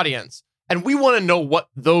your audience. And we want to know what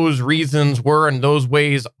those reasons were and those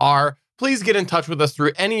ways are. Please get in touch with us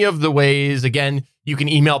through any of the ways. Again, you can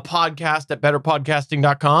email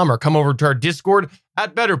podcast@betterpodcasting.com or come over to our Discord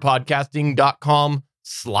at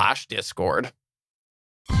betterpodcasting.com/Discord.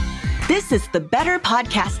 This is the Better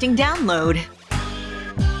Podcasting Download.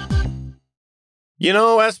 You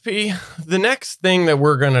know, SP, the next thing that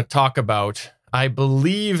we're going to talk about, I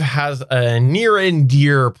believe, has a near and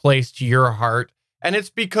dear place to your heart. And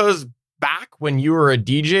it's because back when you were a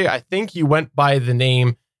DJ, I think you went by the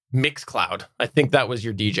name Mixcloud. I think that was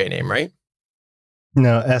your DJ name, right?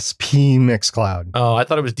 No, SP Mixcloud. Oh, I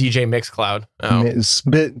thought it was DJ Mixcloud. Oh.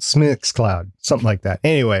 Mixcloud, something like that.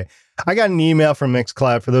 Anyway, I got an email from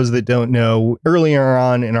Mixcloud. For those that don't know, earlier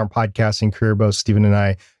on in our podcasting career, both Stephen and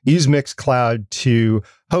I use Mixcloud to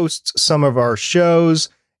host some of our shows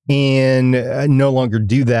and no longer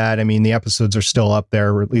do that. I mean, the episodes are still up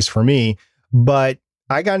there, or at least for me, but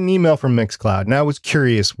I got an email from Mixcloud and I was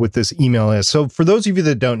curious what this email is. So for those of you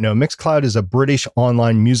that don't know, Mixcloud is a British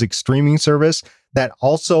online music streaming service that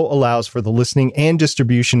also allows for the listening and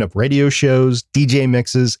distribution of radio shows, DJ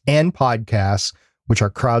mixes, and podcasts, which are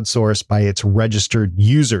crowdsourced by its registered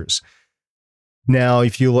users. Now,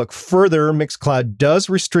 if you look further, Mixcloud does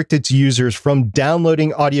restrict its users from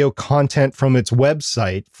downloading audio content from its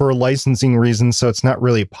website for licensing reasons. So it's not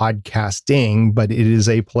really podcasting, but it is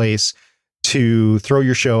a place to throw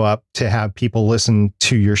your show up to have people listen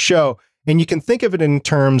to your show. And you can think of it in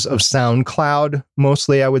terms of SoundCloud,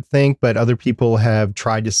 mostly, I would think, but other people have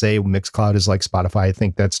tried to say Mixcloud is like Spotify. I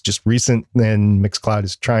think that's just recent, and Mixcloud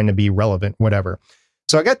is trying to be relevant, whatever.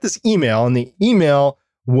 So I got this email, and the email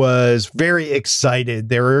was very excited.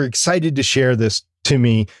 They were excited to share this to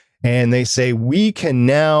me, and they say, we can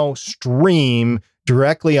now stream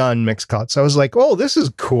directly on Mixcloud. So I was like, oh, this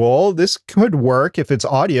is cool. This could work if it's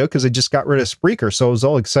audio, because I just got rid of Spreaker. So I was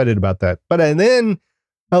all excited about that. But then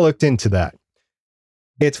I looked into that.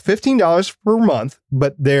 It's $15 per month,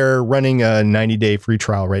 but they're running a 90-day free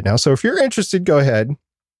trial right now. So if you're interested, go ahead.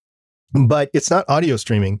 But it's not audio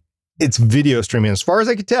streaming. It's video streaming. As far as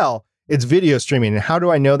I could tell, it's video streaming. And how do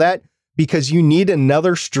I know that? Because you need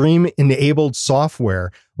another stream-enabled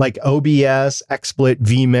software like OBS, XSplit,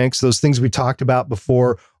 vMix, those things we talked about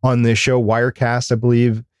before on this show. Wirecast, I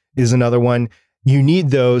believe, is another one. You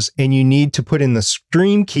need those, and you need to put in the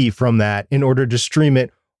stream key from that in order to stream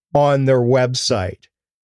it on their website.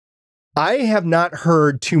 I have not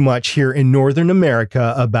heard too much here in Northern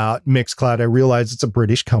America about Mixcloud. I realize it's a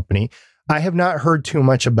British company. I have not heard too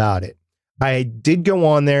much about it. I did go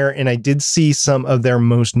on there and I did see some of their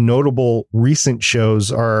most notable recent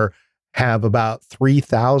shows have about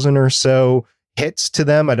 3,000 or so hits to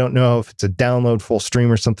them. I don't know if it's a download full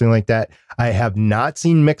stream or something like that. I have not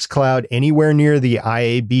seen Mixcloud anywhere near the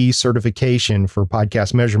IAB certification for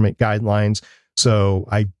podcast measurement guidelines. So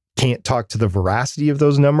I can't talk to the veracity of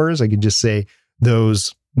those numbers. I can just say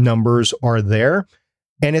those numbers are there.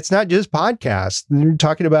 And it's not just podcasts. They're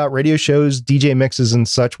talking about radio shows, DJ mixes and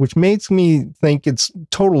such, which makes me think it's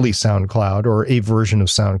totally SoundCloud or a version of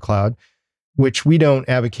SoundCloud. which we don't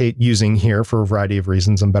advocate using here for a variety of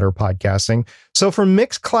reasons on Better Podcasting. So for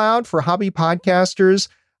Mixcloud, for hobby podcasters,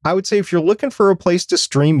 I would say if you're looking for a place to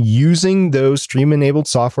stream using those stream-enabled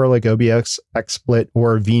software like OBS, XSplit,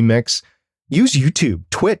 or vMix, use YouTube,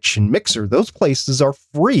 Twitch, and Mixer. Those places are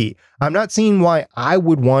free. I'm not seeing why I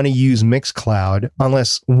would want to use Mixcloud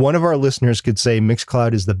unless one of our listeners could say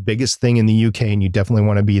Mixcloud is the biggest thing in the UK and you definitely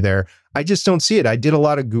want to be there. I just don't see it. I did a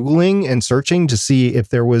lot of Googling and searching to see if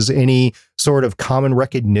there was any sort of common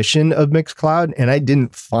recognition of Mixcloud, and I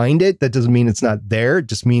didn't find it. That doesn't mean it's not there. It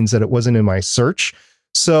just means that it wasn't in my search.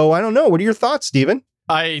 So I don't know. What are your thoughts, Stephen?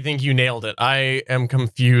 I think you nailed it. I am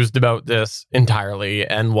confused about this entirely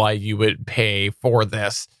and why you would pay for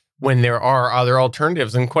this when there are other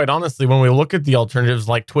alternatives. And quite honestly, when we look at the alternatives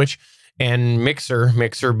like Twitch and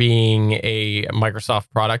Mixer being a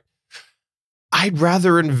Microsoft product, I'd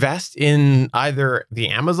rather invest in either the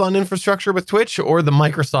Amazon infrastructure with Twitch or the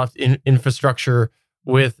Microsoft infrastructure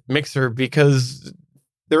with Mixer because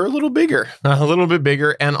they're a little bit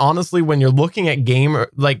bigger. And honestly, when you're looking at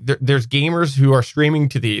there's gamers who are streaming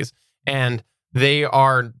to these and they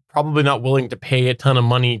are probably not willing to pay a ton of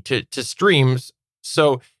money to streams.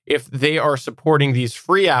 So if they are supporting these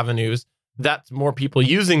free avenues, that's more people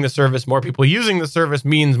using the service. More people using the service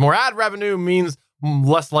means more ad revenue, means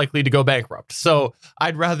less likely to go bankrupt. So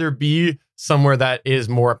I'd rather be somewhere that is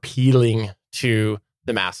more appealing to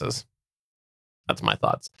the masses. That's my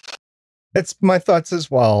thoughts. It's my thoughts as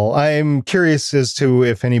well. I'm curious as to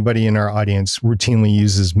if anybody in our audience routinely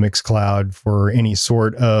uses Mixcloud for any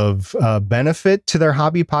sort of benefit to their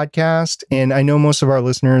hobby podcast. And I know most of our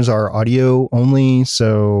listeners are audio only,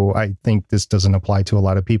 so I think this doesn't apply to a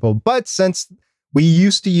lot of people. But since we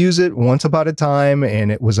used to use it once upon a time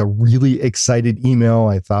and it was a really excited email,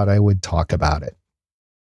 I thought I would talk about it.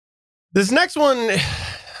 This next one,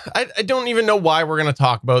 I don't even know why we're going to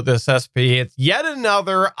talk about this, SP. It's yet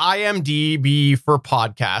another IMDb for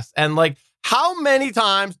podcasts. And how many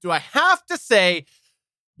times do I have to say,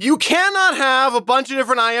 you cannot have a bunch of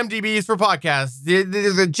different IMDbs for podcasts?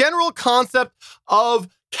 There's a general concept of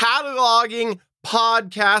cataloging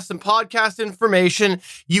podcasts and podcast information.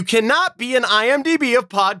 You cannot be an IMDb of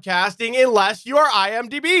podcasting unless you are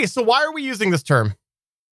IMDb. So why are we using this term?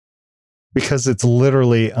 Because it's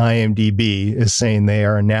literally IMDb is saying they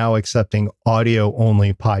are now accepting audio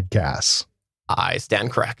only podcasts. I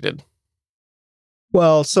stand corrected.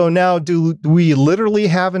 Well, so now do we literally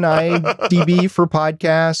have an IMDb for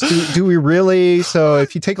podcasts? Do we really? So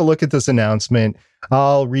if you take a look at this announcement,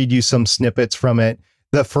 I'll read you some snippets from it.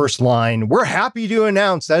 The first line, we're happy to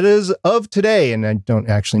announce that is of today. And I don't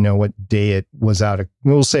actually know what day it was out.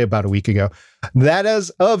 We'll say about a week ago. That as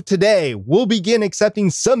of today, we'll begin accepting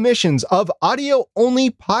submissions of audio-only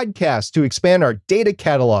podcasts to expand our data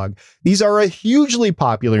catalog. These are a hugely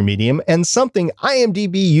popular medium and something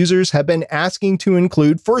IMDb users have been asking to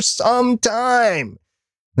include for some time.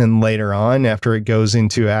 Then later on, after it goes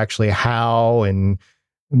into actually how and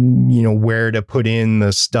where to put in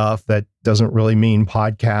the stuff that doesn't really mean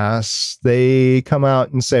podcasts, they come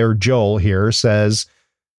out and say, or Joel here says,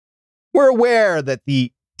 we're aware that the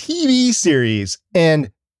TV series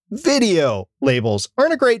and video labels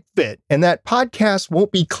aren't a great fit and that podcasts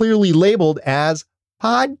won't be clearly labeled as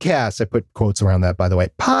podcasts. I put quotes around that, by the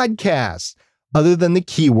way, podcasts, other than the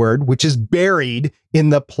keyword, which is buried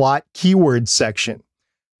in the plot keyword section.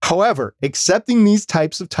 However, accepting these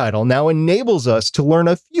types of title now enables us to learn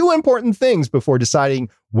a few important things before deciding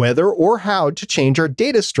whether or how to change our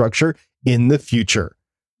data structure in the future.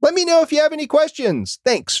 Let me know if you have any questions.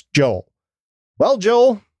 Thanks, Joel. Well,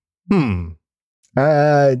 Joel, do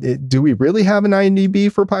we really have an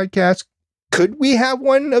IMDb for podcasts? Could we have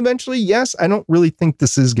one eventually? Yes. I don't really think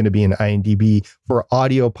this is going to be an IMDb for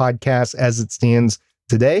audio podcasts as it stands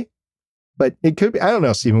today, but it could be. I don't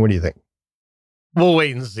know, Stephen, what do you think? We'll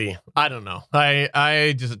wait and see. I don't know. I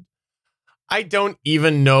don't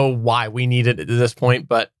even know why we need it at this point,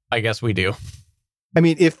 but I guess we do. I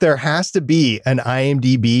mean, if there has to be an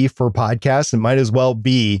IMDb for podcasts, it might as well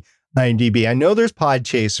be IMDb. I know there's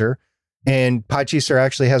Podchaser, and Podchaser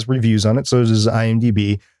actually has reviews on it, so does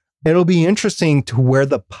IMDb. It'll be interesting to where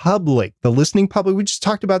the public, the listening public, we just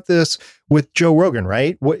talked about this with Joe Rogan,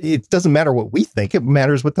 right? It doesn't matter what we think. It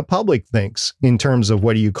matters what the public thinks in terms of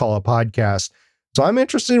what do you call a podcast. So I'm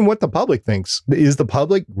interested in what the public thinks. Is the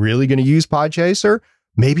public really going to use Podchaser?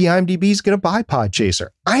 Maybe IMDb is going to buy Podchaser.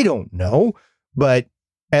 I don't know, but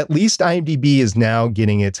at least IMDb is now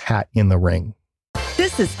getting its hat in the ring.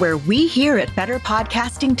 This is where we here at Better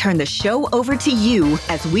Podcasting turn the show over to you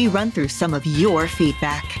as we run through some of your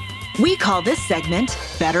feedback. We call this segment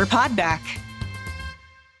Better Podback.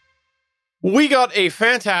 We got a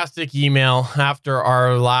fantastic email after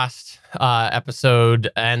our last episode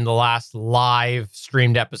and the last live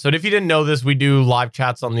streamed episode. If you didn't know this, we do live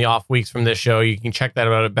chats on the off weeks from this show. You can check that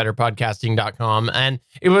out at betterpodcasting.com. And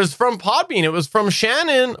it was from Podbean. It was from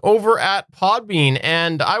Shannon over at Podbean.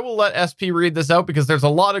 And I will let SP read this out because there's a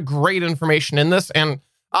lot of great information in this. And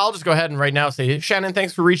I'll just go ahead and right now say, Shannon,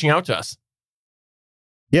 thanks for reaching out to us.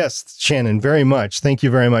 Yes, Shannon, very much. Thank you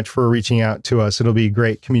very much for reaching out to us. It'll be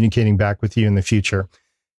great communicating back with you in the future.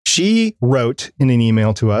 She wrote in an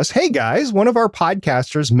email to us, "Hey guys, one of our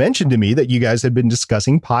podcasters mentioned to me that you guys had been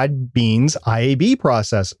discussing Podbean's IAB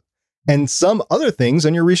process and some other things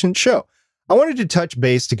on your recent show. I wanted to touch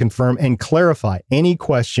base to confirm and clarify any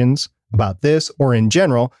questions about this or in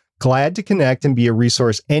general. Glad to connect and be a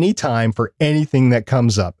resource anytime for anything that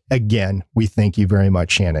comes up. Again, we thank you very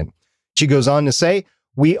much, Shannon." She goes on to say,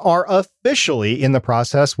 "We are officially in the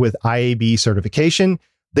process with IAB certification.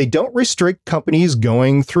 They don't restrict companies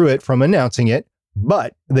going through it from announcing it,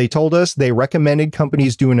 but they told us they recommended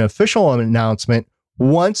companies do an official announcement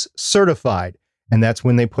once certified, and that's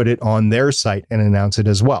when they put it on their site and announce it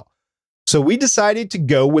as well. So we decided to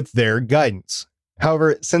go with their guidance.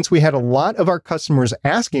 However, since we had a lot of our customers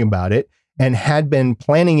asking about it and had been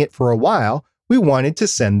planning it for a while, we wanted to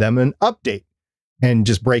send them an update." And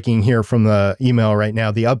just breaking here from the email right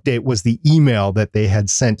now, the update was the email that they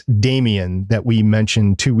had sent Damien that we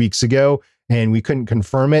mentioned 2 weeks ago, and we couldn't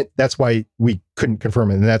confirm it. That's why we couldn't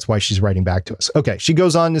confirm it, and that's why she's writing back to us. Okay, she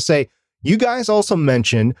goes on to say, "You guys also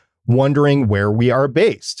mentioned wondering where we are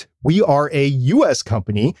based. We are a U.S.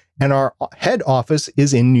 company, and our head office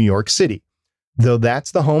is in New York City. Though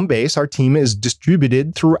that's the home base, our team is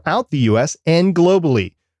distributed throughout the U.S. and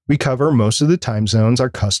globally. We cover most of the time zones our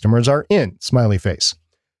customers are in. Smiley face.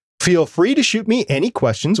 Feel free to shoot me any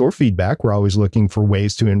questions or feedback. We're always looking for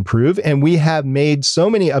ways to improve, and we have made so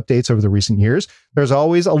many updates over the recent years. There's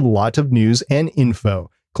always a lot of news and info.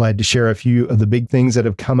 Glad to share a few of the big things that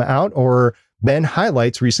have come out or been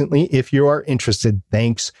highlights recently if you are interested.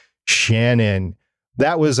 Thanks, Shannon."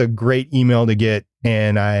 That was a great email to get,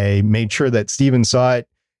 and I made sure that Steven saw it.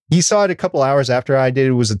 He saw it a couple hours after I did.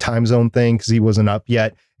 It was a time zone thing because he wasn't up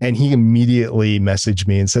yet. And he immediately messaged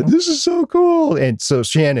me and said, "This is so cool." And so,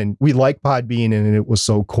 Shannon, we like Podbean, and it was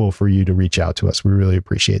so cool for you to reach out to us. We really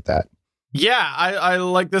appreciate that. Yeah, I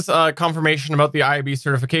like this confirmation about the IAB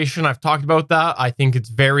certification. I've talked about that. I think it's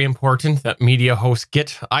very important that media hosts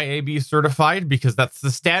get IAB certified because that's the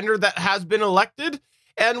standard that has been elected.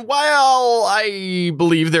 And while I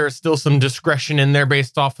believe there is still some discretion in there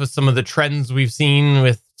based off of some of the trends we've seen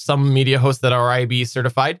with some media hosts that are IAB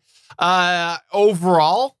certified,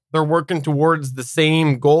 overall, they're working towards the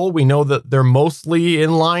same goal. We know that they're mostly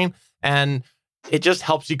in line, and it just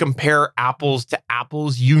helps you compare apples to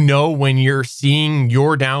apples. You know, when you're seeing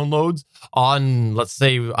your downloads on, let's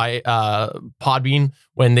say, Podbean,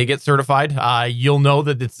 when they get certified, you'll know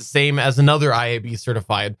that it's the same as another IAB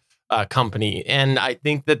certified company. And I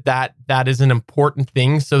think that is an important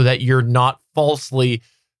thing so that you're not falsely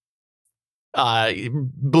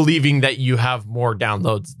believing that you have more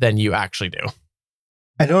downloads than you actually do.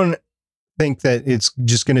 I don't think that it's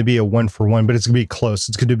just going to be a 1-for-1, but it's going to be close.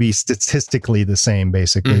 It's going to be statistically the same,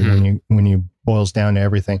 basically, when you boils down to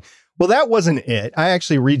everything. Well, that wasn't it. I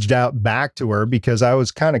actually reached out back to her because I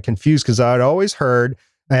was kind of confused because I'd always heard,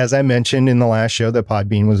 as I mentioned in the last show, that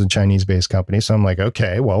Podbean was a Chinese-based company. So I'm like,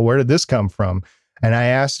 okay, well, where did this come from? And I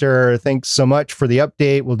asked her, "Thanks so much for the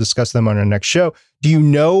update. We'll discuss them on our next show. Do you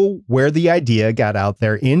know where the idea got out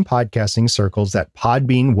there in podcasting circles that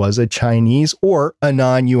Podbean was a Chinese or a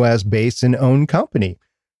non-US based and owned company?"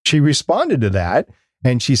 She responded to that,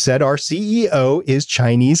 and she said, "Our CEO is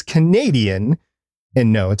Chinese Canadian."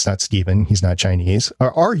 And no, it's not Steven. He's not Chinese.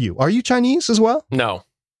 Or are you? Are you Chinese as well? No.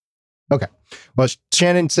 Okay. Well,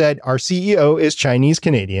 Shannon said, "Our CEO is Chinese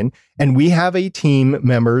Canadian, and we have a team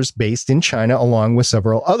members based in China along with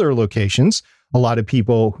several other locations. A lot of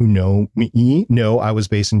people who know me know I was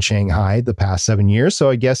based in Shanghai the past 7 years, so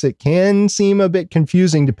I guess it can seem a bit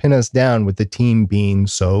confusing to pin us down with the team being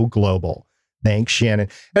so global. Thanks, Shannon."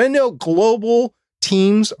 And I know global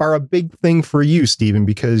teams are a big thing for you, Steven,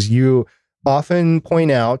 because you often point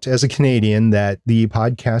out as a Canadian that the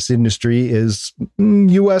podcast industry is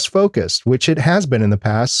US focused, which it has been in the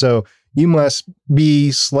past. So you must be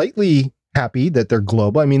slightly happy that they're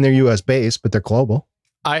global. I mean, they're US based, but they're global.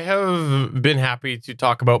 I have been happy to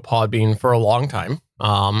talk about Podbean for a long time.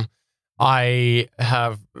 I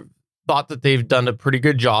have thought that they've done a pretty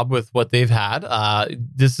good job with what they've had.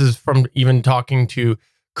 This is from even talking to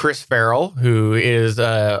Chris Farrell, who is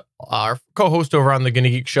our co-host over on the Gonna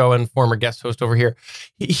Geek Show and former guest host over here.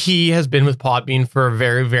 He has been with Podbean for a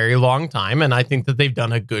very, very long time, and I think that they've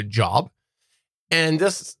done a good job. And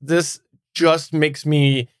this just makes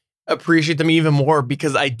me appreciate them even more,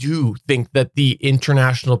 because I do think that the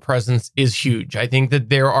international presence is huge. I think that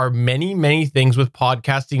there are many, many things with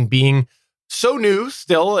podcasting being so new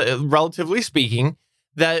still, relatively speaking,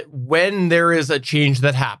 that when there is a change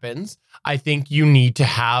that happens, I think you need to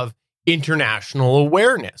have international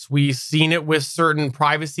awareness. We've seen it with certain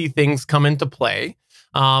privacy things come into play.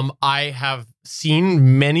 I have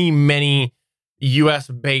seen many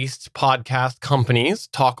US-based podcast companies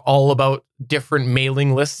talk all about different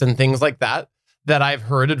mailing lists and things like that I've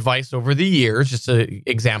heard advice over the years. Just an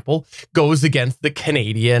example, goes against the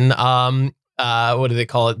Canadian, what do they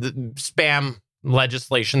call it? The spam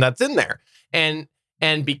legislation that's in there.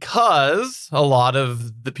 And because a lot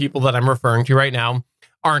of the people that I'm referring to right now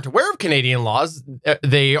aren't aware of Canadian laws,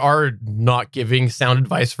 they are not giving sound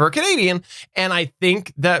advice for a Canadian. And I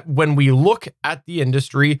think that when we look at the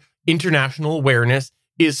industry, international awareness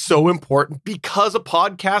is so important, because a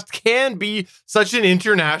podcast can be such an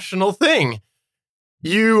international thing.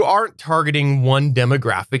 You aren't targeting one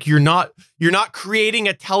demographic. You're not creating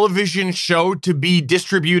a television show to be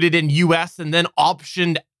distributed in US and then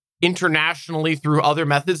optioned internationally through other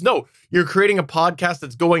methods. No, you're creating a podcast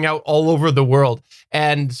that's going out all over the world.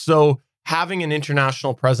 And so having an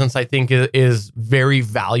international presence, I think, is very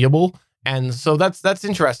valuable. And so that's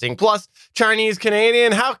interesting. Plus, Chinese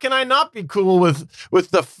Canadian, how can I not be cool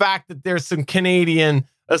with the fact that there's some Canadian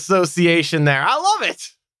association there? I love it.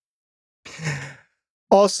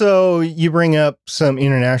 Also, you bring up some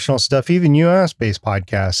international stuff. Even US-based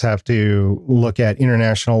podcasts have to look at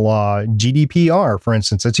international law. GDPR, for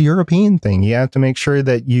instance, it's a European thing. You have to make sure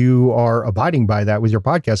that you are abiding by that with your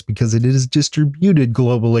podcast, because it is distributed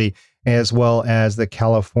globally, as well as the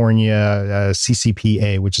California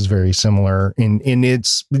CCPA, which is very similar in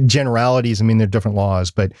its generalities. I mean, there are different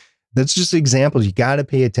laws, but that's just examples. You got to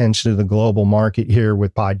pay attention to the global market here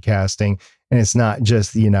with podcasting. And it's not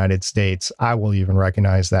just the United States. I will even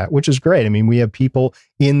recognize that, which is great. I mean, we have people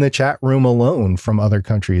in the chat room alone from other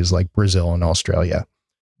countries like Brazil and Australia.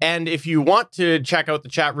 And if you want to check out the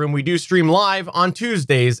chat room, we do stream live on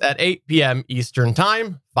Tuesdays at 8 p.m. Eastern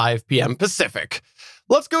Time, 5 p.m. Pacific.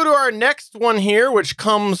 Let's go to our next one here, which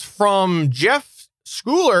comes from Jeff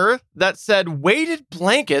Schooler, that said, weighted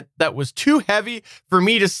blanket that was too heavy for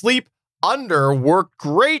me to sleep under worked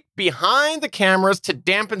great behind the cameras to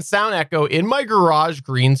dampen sound echo in my garage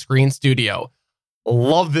green screen studio.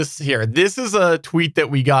 Love this here. This is a tweet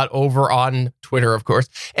that we got over on Twitter, of course.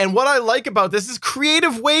 And what I like about this is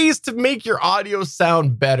creative ways to make your audio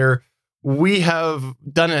sound better. We have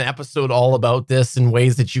done an episode all about this and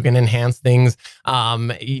ways that you can enhance things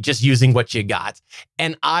just using what you got.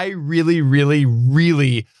 And I really, really,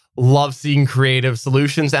 really love seeing creative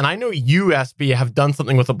solutions. And I know you, SB, have done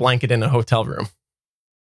something with a blanket in a hotel room.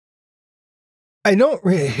 I don't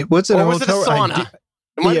really. What's it? Or was it a sauna?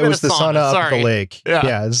 It was the sauna up at the lake.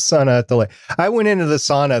 Yeah, it's a sauna at the lake. I went into the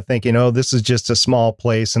sauna thinking, oh, this is just a small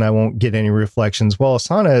place and I won't get any reflections. Well, a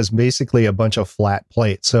sauna is basically a bunch of flat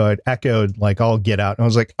plates. So it echoed like all get out. And I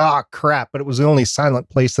was like, oh, crap. But it was the only silent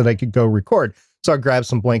place that I could go record. So I grabbed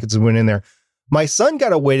some blankets and went in there. My son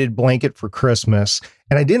got a weighted blanket for Christmas,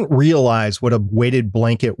 and I didn't realize what a weighted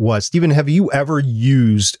blanket was. Stephen, have you ever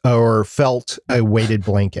used or felt a weighted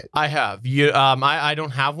blanket? I have. I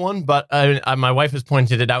don't have one, but my wife has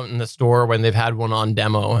pointed it out in the store when they've had one on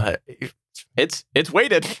demo. It's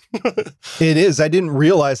weighted. It is. I didn't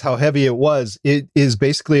realize how heavy it was. It is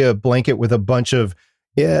basically a blanket with a bunch of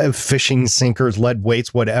fishing sinkers, lead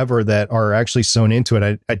weights, whatever, that are actually sewn into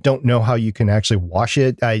it. I don't know how you can actually wash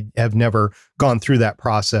it. I have never gone through that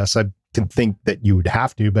process. I can think that you would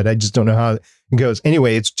have to, but I just don't know how it goes.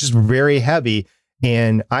 Anyway, it's just very heavy.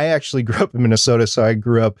 And I actually grew up in Minnesota, so I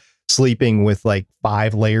grew up sleeping with like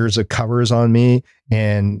 5 layers of covers on me.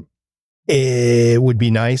 And it would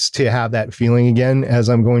be nice to have that feeling again as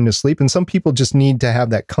I'm going to sleep. And some people just need to have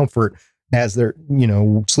that comfort as they're,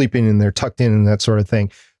 sleeping and they're tucked in and that sort of thing.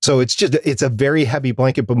 So it's a very heavy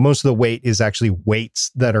blanket, but most of the weight is actually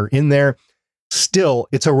weights that are in there. Still,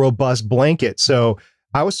 it's a robust blanket. So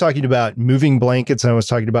I was talking about moving blankets, and I was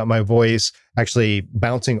talking about my voice actually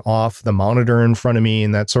bouncing off the monitor in front of me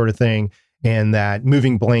and that sort of thing. And that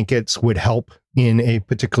moving blankets would help in a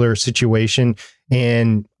particular situation.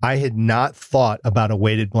 And I had not thought about a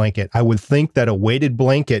weighted blanket. I would think that a weighted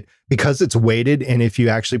blanket, because it's weighted, and if you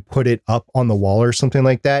actually put it up on the wall or something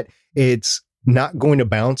like that, it's not going to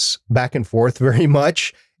bounce back and forth very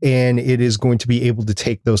much. and it is going to be able to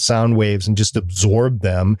take those sound waves and just absorb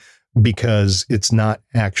them because it's not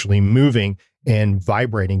actually moving and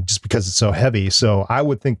vibrating just because it's so heavy. So I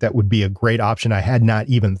would think that would be a great option. I had not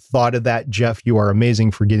even thought of that. Jeff, you are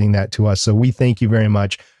amazing for getting that to us. So we thank you very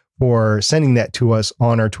much for sending that to us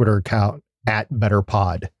on our Twitter account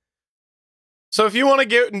 @BetterPod. So if you want to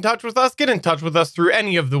get in touch with us through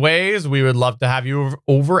any of the ways. We would love to have you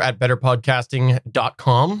over at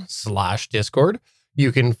betterpodcasting.com/Discord.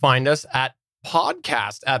 You can find us at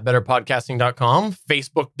podcast@betterpodcasting.com,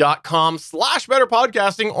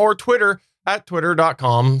 facebook.com/betterpodcasting, or Twitter at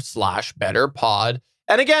twitter.com/betterpod.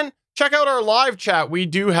 And again, check out our live chat. We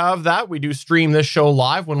do have that. We do stream this show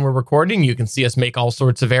live when we're recording. You can see us make all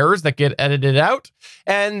sorts of errors that get edited out.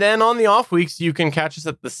 And then on the off weeks, you can catch us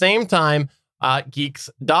at the same time at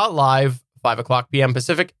geeks.live, 5 o'clock p.m.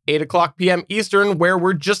 Pacific, 8 o'clock p.m. Eastern, where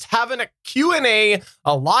we're just having a Q&A,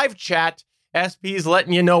 a live chat. SP's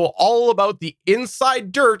letting you know all about the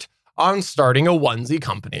inside dirt on starting a onesie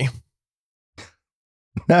company.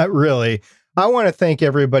 Not really. I want to thank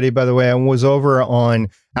everybody, by the way. I was over on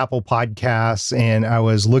Apple Podcasts and I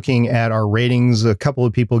was looking at our ratings. A couple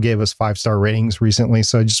of people gave us 5-star ratings recently.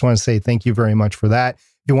 So I just want to say thank you very much for that.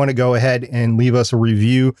 If you want to go ahead and leave us a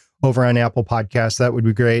review over on Apple Podcasts, that would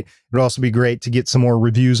be great. It would also be great to get some more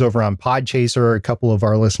reviews over on Podchaser. A couple of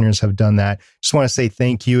our listeners have done that. Just want to say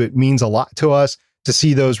thank you. It means a lot to us to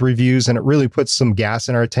see those reviews, and it really puts some gas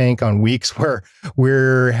in our tank on weeks where we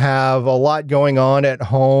have a lot going on at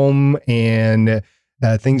home and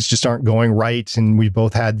things just aren't going right. And we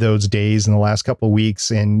both had those days in the last couple of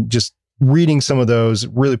weeks, and just reading some of those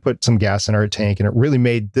really put some gas in our tank, and it really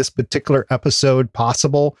made this particular episode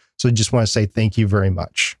possible. So I just want to say thank you very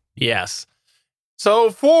much. Yes.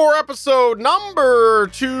 So for episode number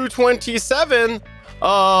 227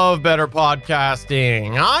 of Better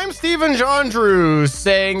Podcasting, I'm Stephen John Drews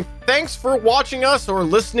saying thanks for watching us or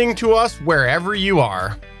listening to us wherever you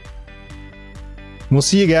are. We'll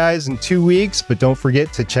see you guys in 2 weeks, but don't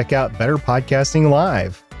forget to check out Better Podcasting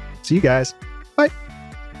Live. See you guys. Bye.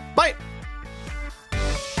 Bye.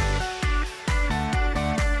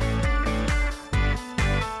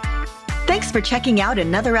 Thanks for checking out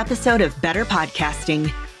another episode of Better Podcasting.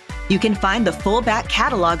 You can find the full back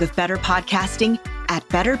catalog of Better Podcasting at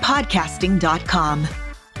betterpodcasting.com.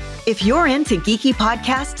 If you're into geeky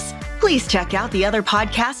podcasts, please check out the other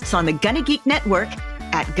podcasts on the Gonna Geek Network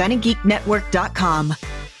at GonnaGeekNetwork.com.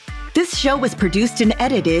 This show was produced and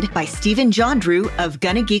edited by Stephen John Drew of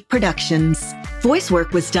Gonna Geek Productions. Voice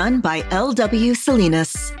work was done by L.W.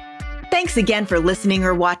 Salinas. Thanks again for listening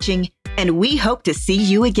or watching, and we hope to see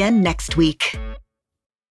you again next week.